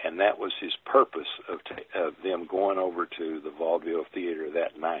 and that was his purpose of them going over to the Vaudeville Theater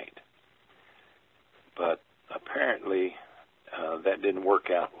that night. But apparently that didn't work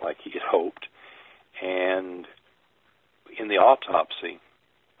out like he had hoped, and in the autopsy,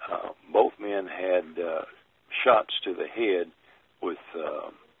 both men had shots to the head with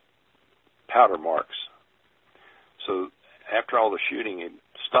powder marks. So after all the shooting had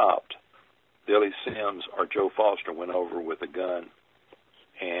stopped, Billy Sims or Joe Foster went over with a gun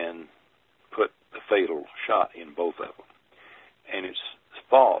and put the fatal shot in both of them. And it's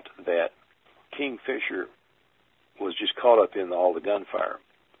thought that Kingfisher was just caught up in all the gunfire,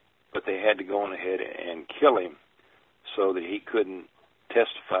 but they had to go on ahead and kill him so that he couldn't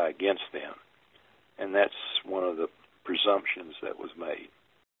testify against them. And that's one of the presumptions that was made.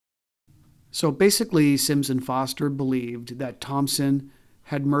 So basically, Sims and Foster believed that Thompson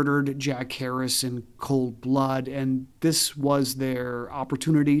had murdered Jack Harris in cold blood, and this was their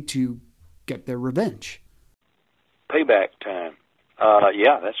opportunity to get their revenge. Payback time.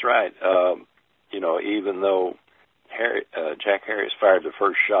 Yeah, that's right. Even though Jack Harris fired the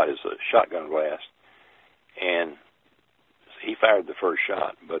first shot as a shotgun blast, and he fired the first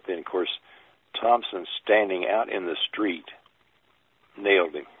shot, but then, of course, Thompson, standing out in the street,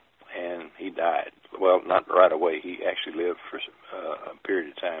 nailed him, and he died. Well, not right away. He actually lived for a period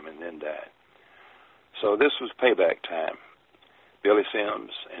of time and then died. So this was payback time. Billy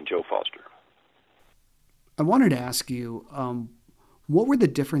Sims and Joe Foster. I wanted to ask you, what were the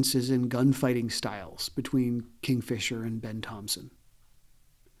differences in gunfighting styles between Kingfisher and Ben Thompson?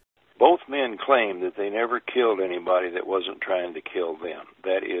 Both men claimed that they never killed anybody that wasn't trying to kill them.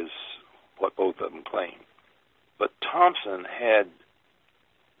 That is what both of them claimed. But Thompson had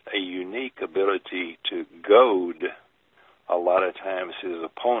a unique ability to goad a lot of times his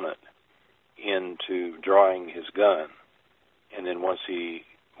opponent into drawing his gun. And then once the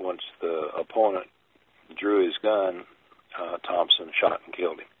opponent drew his gun, Thompson shot and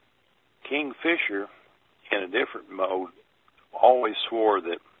killed him. Kingfisher, in a different mode, always swore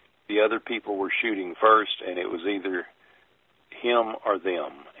that the other people were shooting first, and it was either him or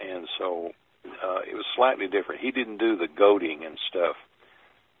them. And so it was slightly different. He didn't do the goading and stuff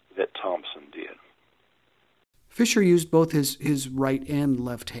that Thompson did. Fisher used both his right and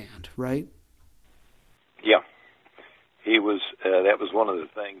left hand, right? Yeah. He was, that was one of the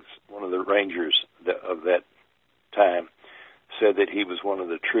things, one of the Rangers of that time said that he was one of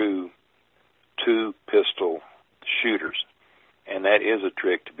the true two-pistol shooters. And that is a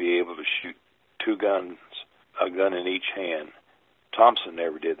trick, to be able to shoot two guns, a gun in each hand. Thompson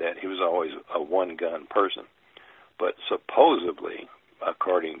never did that. He was always a one-gun person. But supposedly,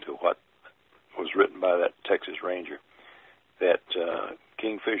 according to what was written by that Texas Ranger, that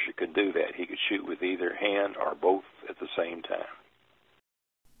Kingfisher could do that. He could shoot with either hand or both at the same time.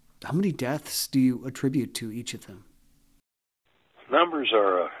 How many deaths do you attribute to each of them? Numbers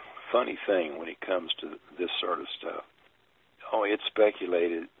are a funny thing when it comes to this sort of stuff. Oh, it's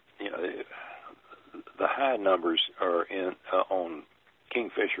speculated. The high numbers are on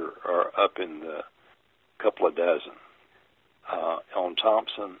Kingfisher are up in the couple of dozen. On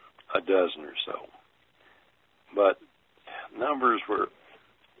Thompson, a dozen or so. But numbers were,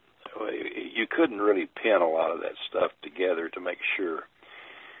 you couldn't really pin a lot of that stuff together to make sure.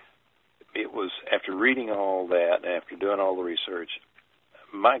 It was, after reading all that, after doing all the research,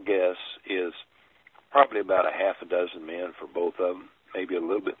 my guess is probably about a half a dozen men for both of them, maybe a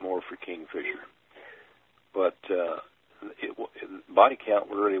little bit more for Kingfisher. But body count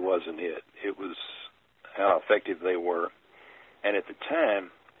really wasn't it. It was how effective they were. And at the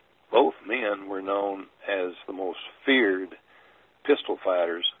time, both men were known as the most feared pistol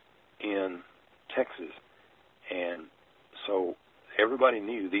fighters in Texas. And so everybody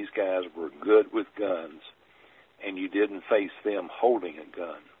knew these guys were good with guns, and you didn't face them holding a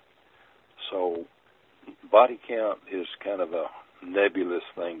gun. So body count is kind of a nebulous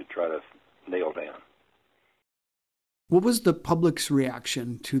thing to try to nail down. What was the public's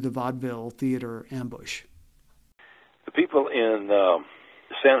reaction to the Vaudeville Theater Ambush? The people in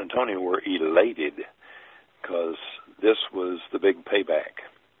San Antonio were elated because this was the big payback.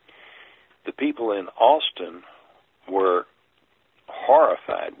 The people in Austin were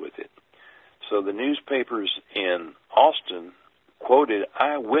horrified with it. So the newspapers in Austin quoted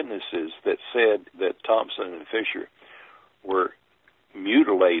eyewitnesses that said that Thompson and Fisher were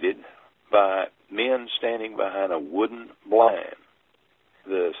mutilated by men standing behind a wooden blind.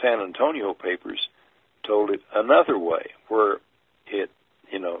 The San Antonio papers told it another way, where it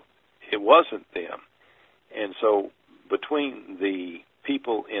wasn't them. And so between the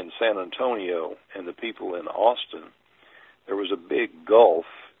people in San Antonio and the people in Austin, there was a big gulf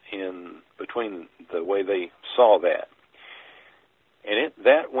between the way they saw that. And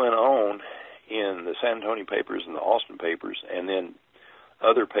that went on in the San Antonio papers and the Austin papers, and then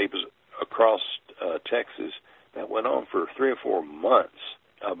other papers across Texas. That went on for 3 or 4 months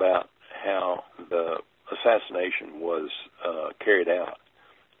about how the assassination was carried out.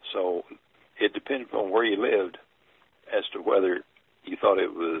 So it depended on where you lived as to whether you thought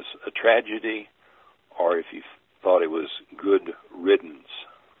it was a tragedy or if you thought it was good riddance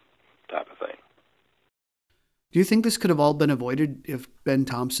type of thing. Do you think this could have all been avoided if Ben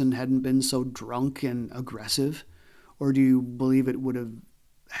Thompson hadn't been so drunk and aggressive? Or do you believe it would have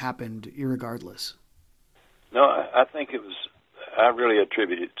happened irregardless? No, I think it was, I really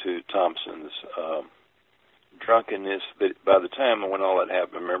attribute it to Thompson's drunkenness. But by the time when all that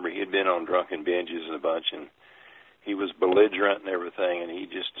happened, remember, he had been on drunken binges and a bunch, and he was belligerent and everything, and he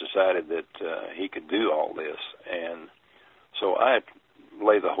just decided that he could do all this. And so I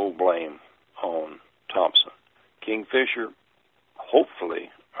lay the whole blame on Thompson. Kingfisher, hopefully,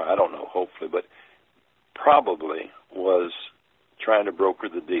 or I don't know, hopefully, but probably was trying to broker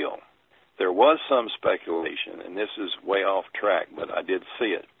the deal. There was some speculation, and this is way off track, but I did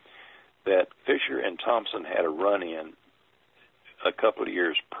see it, that Fisher and Thompson had a run-in a couple of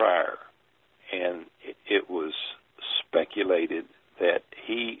years prior, and it was speculated that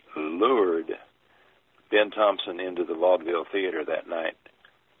he lured Ben Thompson into the Vaudeville Theater that night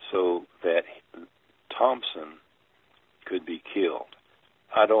so that Thompson could be killed.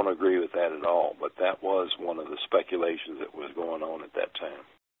 I don't agree with that at all, but that was one of the speculations that was going on at that time.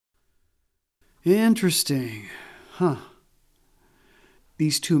 Interesting. Huh.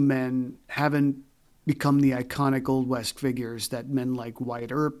 These two men haven't become the iconic Old West figures that men like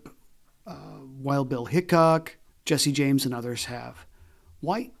Wyatt Earp, Wild Bill Hickock, Jesse James, and others have.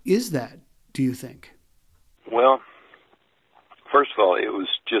 Why is that, do you think? Well, first of all, it was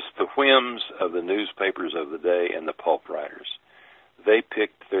just the whims of the newspapers of the day and the pulp writers. They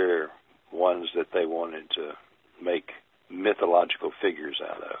picked their ones that they wanted to make mythological figures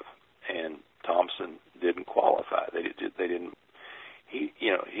out of, and Thompson didn't qualify. They didn't.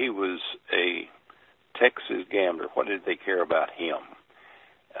 He was a Texas gambler. What did they care about him?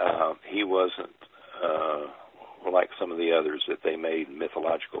 He wasn't like some of the others that they made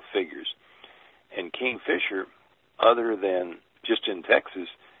mythological figures. And Kingfisher, other than just in Texas,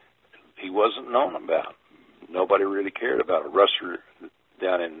 he wasn't known about. Nobody really cared about a rustler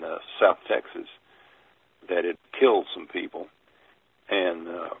down in South Texas that had killed some people and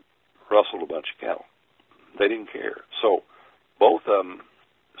rustled a bunch of cattle. They didn't care. So both of them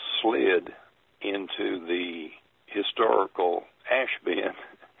slid into the historical ash bin,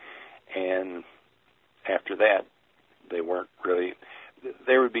 and after that, they weren't really.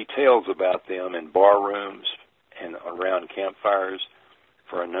 There would be tales about them in bar rooms and around campfires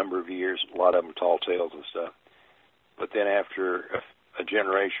for a number of years, a lot of them tall tales and stuff. But then after a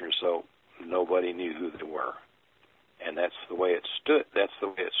generation or so, nobody knew who they were. And that's the way it stood. That's the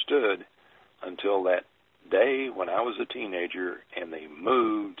way it stood until that day when I was a teenager and they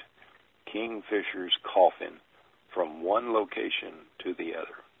moved Kingfisher's coffin from one location to the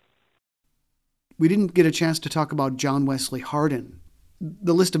other. We didn't get a chance to talk about John Wesley Hardin.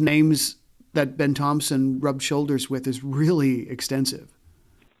 The list of names that Ben Thompson rubbed shoulders with is really extensive.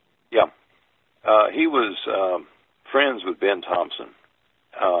 Yeah. He was friends with Ben Thompson.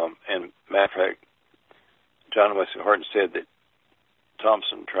 And matter of fact, John Wesley Hardin said that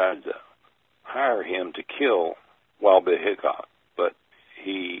Thompson tried to hire him to kill Wild Bill Hickock, but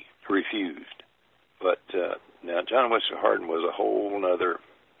he refused. But now John Wesley Hardin was a whole other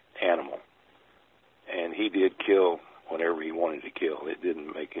animal, and he did kill whenever he wanted to kill. It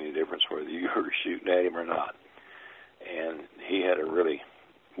didn't make any difference whether you were shooting at him or not. And he had a really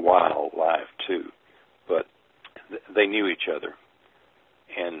wild life too. But they knew each other.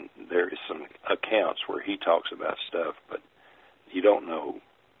 And there is some accounts where he talks about stuff, but you don't know.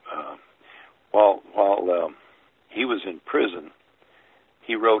 While he was in prison,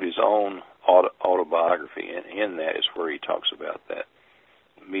 he wrote his own autobiography, and in that is where he talks about that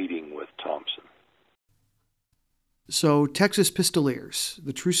meeting with Thompson. So, Texas Pistoleers,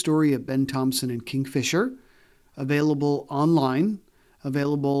 the true story of Ben Thompson and Kingfisher, available online,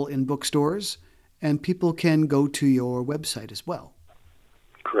 available in bookstores, and people can go to your website as well.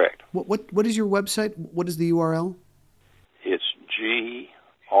 Correct. What is your website? What is the URL? It's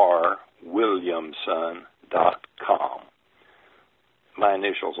grwilliamson.com. My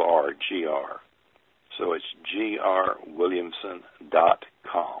initials are GR. So it's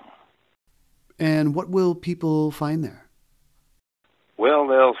grwilliamson.com. And what will people find there? Well,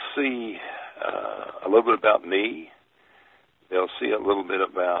 they'll see a little bit about me. They'll see a little bit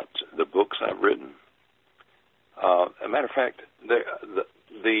about the books I've written. As a matter of fact,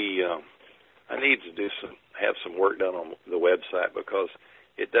 I need to have some work done on the website because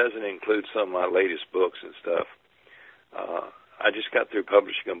it doesn't include some of my latest books and stuff. I just got through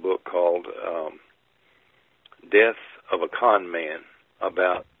publishing a book called Death of a Con Man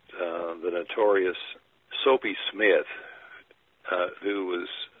about the notorious Soapy Smith, who was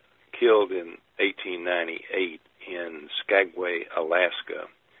killed in 1898 in Skagway, Alaska.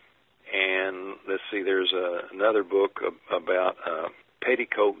 And let's see, there's another book about a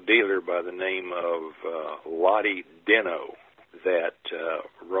petticoat dealer by the name of Lottie Deno that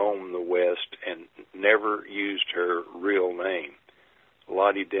roamed the West and never used her real name.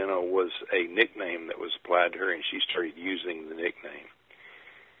 Lottie Deno was a nickname that was applied to her, and she started using the nickname.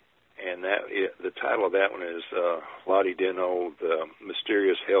 And the title of that one is Lottie Deno, the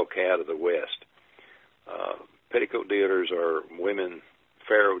Mysterious Hellcat of the West. Petticoat dealers are women.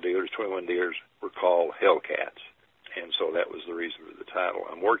 Pharaoh dealers, 21 dealers, were called Hellcats, and so that was the reason for the title.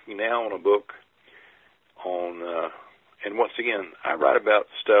 I'm working now on a book on, and once again, I write about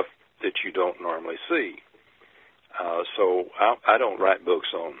stuff that you don't normally see. So I don't write books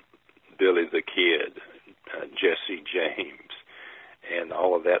on Billy the Kid, Jesse James, and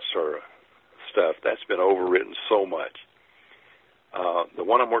all of that sort of stuff. That's been overwritten so much. The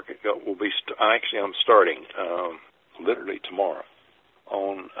one I'm working on will be, I'm starting literally tomorrow,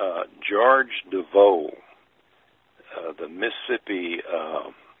 on George DeVoe, the Mississippi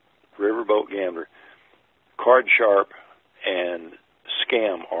riverboat gambler, card sharp, and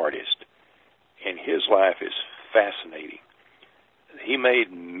scam artist. And his life is fascinating. He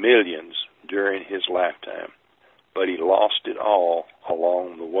made millions during his lifetime, but he lost it all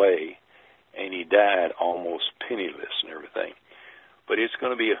along the way, and he died almost penniless and everything. But it's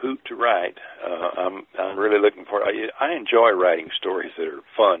going to be a hoot to write. I'm really looking for it. I enjoy writing stories that are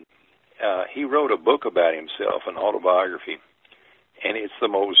fun. He wrote a book about himself, an autobiography, and it's a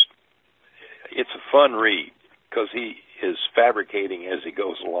fun read because he is fabricating as he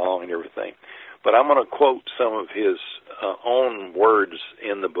goes along and everything. But I'm going to quote some of his own words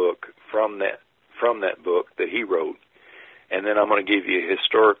in the book from that book that he wrote, and then I'm going to give you a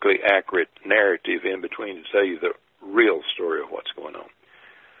historically accurate narrative in between to tell you the real story of what's going on.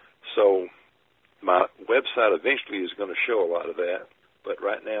 So my website eventually is going to show a lot of that, but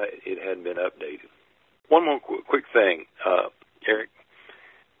right now it hadn't been updated. One more quick thing, Eric.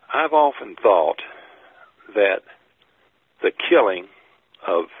 I've often thought that the killing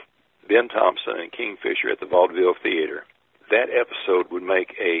of Ben Thompson and King Fisher at the Vaudeville Theater, that episode would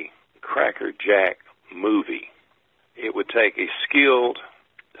make a crackerjack movie. It would take a skilled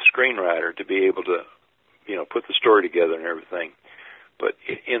screenwriter to be able to put the story together and everything. But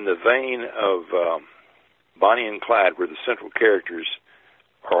in the vein of Bonnie and Clyde, where the central characters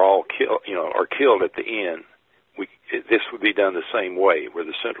are all killed at the end, this would be done the same way, where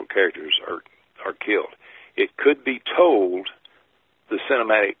the central characters are killed. It could be told, the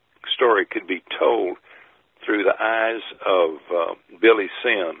cinematic story could be told through the eyes of Billy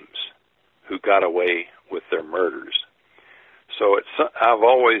Sims, who got away with their murders. So I've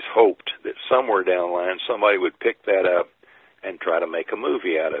always hoped that somewhere down the line somebody would pick that up and try to make a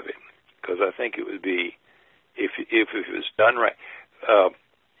movie out of it, because I think it would be, if it was done right.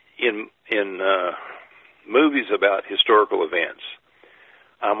 In movies about historical events,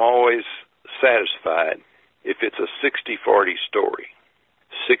 I'm always satisfied if it's a 60-40 story,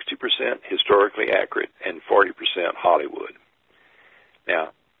 60% historically accurate and 40% Hollywood.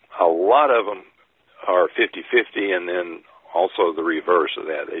 Now, a lot of them are 50-50, and then also the reverse of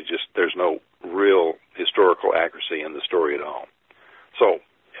that. There's no real historical accuracy in the story at all. So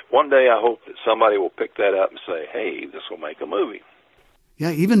one day I hope that somebody will pick that up and say, hey, this will make a movie.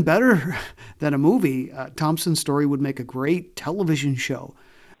 Yeah, even better than a movie. Thompson's story would make a great television show.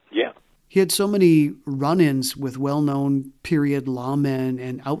 Yeah. He had so many run-ins with well-known period lawmen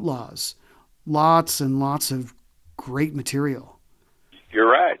and outlaws. Lots and lots of great material. You're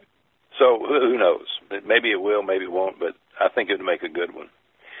right. So who knows? Maybe it will, maybe it won't, but I think it would make a good one.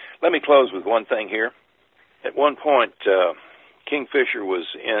 Let me close with one thing here. At one point, King Fisher was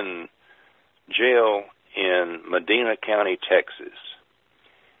in jail in Medina County, Texas,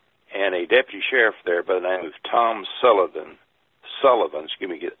 and a deputy sheriff there by the name of Tom Sullivan,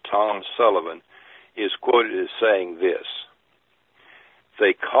 is quoted as saying this: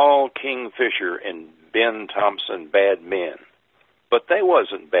 "They called King Fisher and Ben Thompson bad men, but they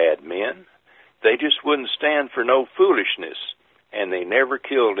wasn't bad men. They just wouldn't stand for no foolishness, and they never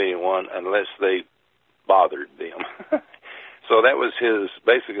killed anyone unless they bothered them." So that was his,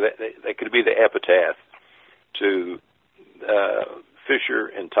 basically, that could be the epitaph to Fisher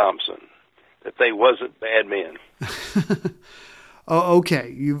and Thompson, that they wasn't bad men. Oh,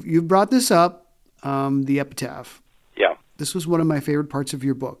 okay. You've brought this up, the epitaph. Yeah. This was one of my favorite parts of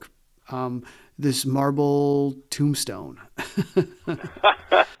your book, this marble tombstone.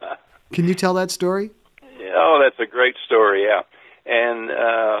 Can you tell that story? Oh, that's a great story, yeah. And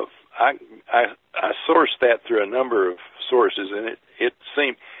I sourced that through a number of sources, and it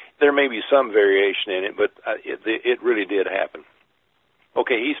seemed there may be some variation in it, but it really did happen.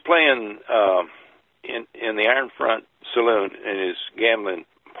 Okay, he's playing in the Iron Front Saloon in his gambling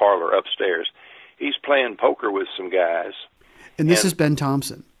parlor upstairs. He's playing poker with some guys. And this is Ben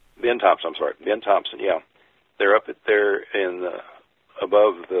Thompson. Ben Thompson, yeah. They're up there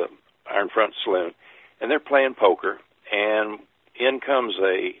above the Iron Front Saloon, and they're playing poker, and in comes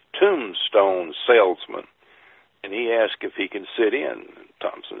a tombstone salesman, and he asks if he can sit in.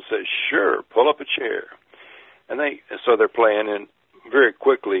 Thompson says, "Sure, pull up a chair." And so they're playing, and very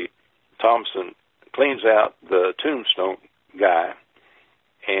quickly Thompson cleans out the tombstone guy,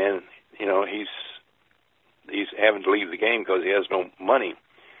 and he's having to leave the game because he has no money.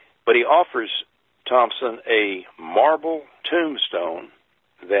 But he offers Thompson a marble tombstone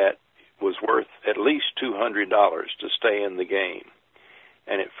that was worth at least $200 to stay in the game.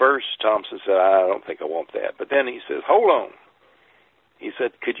 And at first, Thompson said, "I don't think I want that." But then he says, "Hold on." He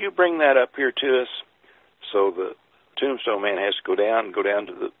said, "Could you bring that up here to us?" So the tombstone man has to go down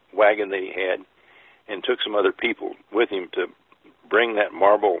to the wagon that he had, and took some other people with him to bring that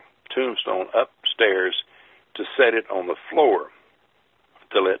marble tombstone upstairs to set it on the floor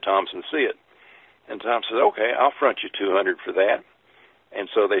to let Thompson see it. And Tom says, "Okay, I'll front you $200 for that." And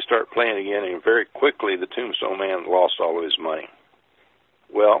so they start playing again, and very quickly the tombstone man lost all of his money.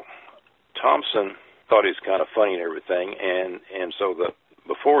 Well, Thompson thought he was kind of funny and everything, and so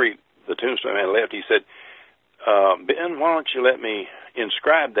before the tombstone man left, he said, "Ben, why don't you let me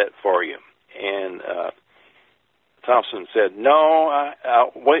inscribe that for you?" And Thompson said, "No, I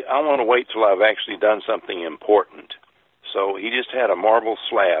want to wait till I've actually done something important." So he just had a marble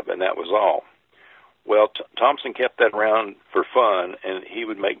slab, and that was all. Well, Thompson kept that around for fun, and he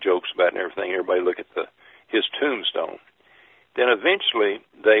would make jokes about it and everything. Everybody look at his tombstone. Then eventually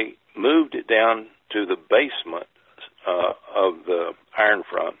they moved it down to the basement of the Iron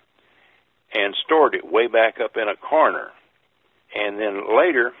Front and stored it way back up in a corner. And then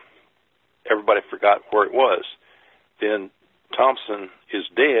later, everybody forgot where it was. Then Thompson is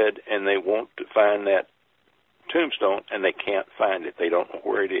dead, and they want to find that tombstone, and they can't find it. They don't know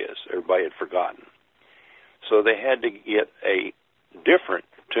where it is. Everybody had forgotten. So they had to get a different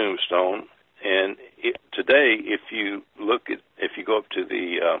tombstone. And today, if you go up to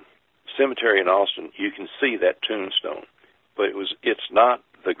the cemetery in Austin, you can see that tombstone. But it's not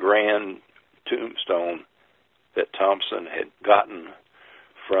the grand tombstone that Thompson had gotten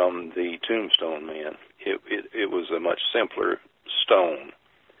from the tombstone man. It was a much simpler stone.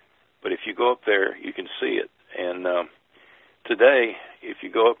 But if you go up there, you can see it. And today, if you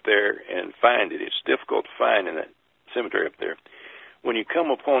go up there and find it, it's difficult to find in that cemetery up there. When you come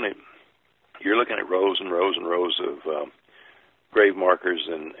upon it, you're looking at rows and rows and rows of grave markers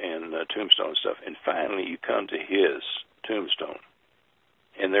and tombstone stuff. And finally, you come to his tombstone.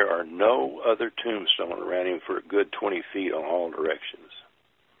 And there are no other tombstone around him for a good 20 feet on all directions.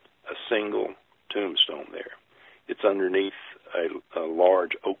 A single tombstone there. It's underneath a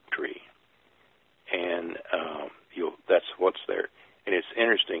large oak tree. And that's what's there. And it's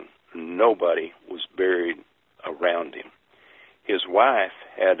interesting, nobody was buried around him. His wife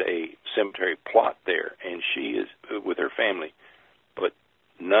had a cemetery plot there, and she is with her family, but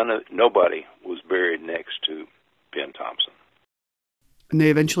nobody was buried next to Ben Thompson. And they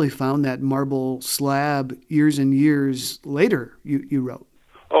eventually found that marble slab years and years later, you wrote.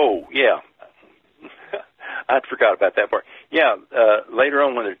 Oh, yeah. I forgot about that part. Yeah, later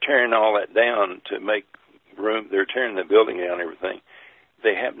on when they're tearing all that down to make room, they're tearing the building down and everything,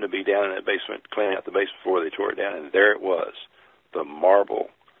 they happened to be down in that basement, cleaning out the basement before they tore it down, and there it was, the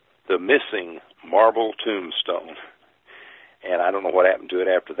missing marble tombstone. And I don't know what happened to it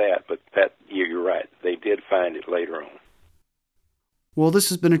after that, but you're right, they did find it later on. Well, this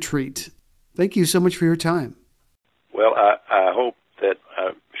has been a treat. Thank you so much for your time. Well, I hope that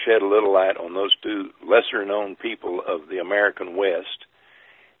I shed a little light on those two lesser-known people of the American West,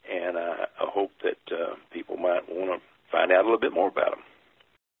 and I hope that people might want to find out a little bit more about them.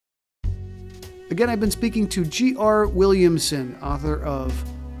 Again, I've been speaking to G.R. Williamson, author of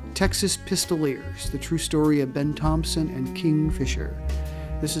Texas Pistoleers, the true story of Ben Thompson and King Fisher.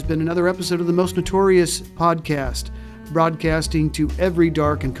 This has been another episode of the Most Notorious podcast, broadcasting to every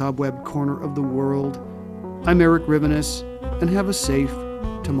dark and cobweb corner of the world. I'm Eric Rivenes. and have a safe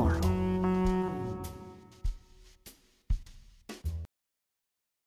tomorrow.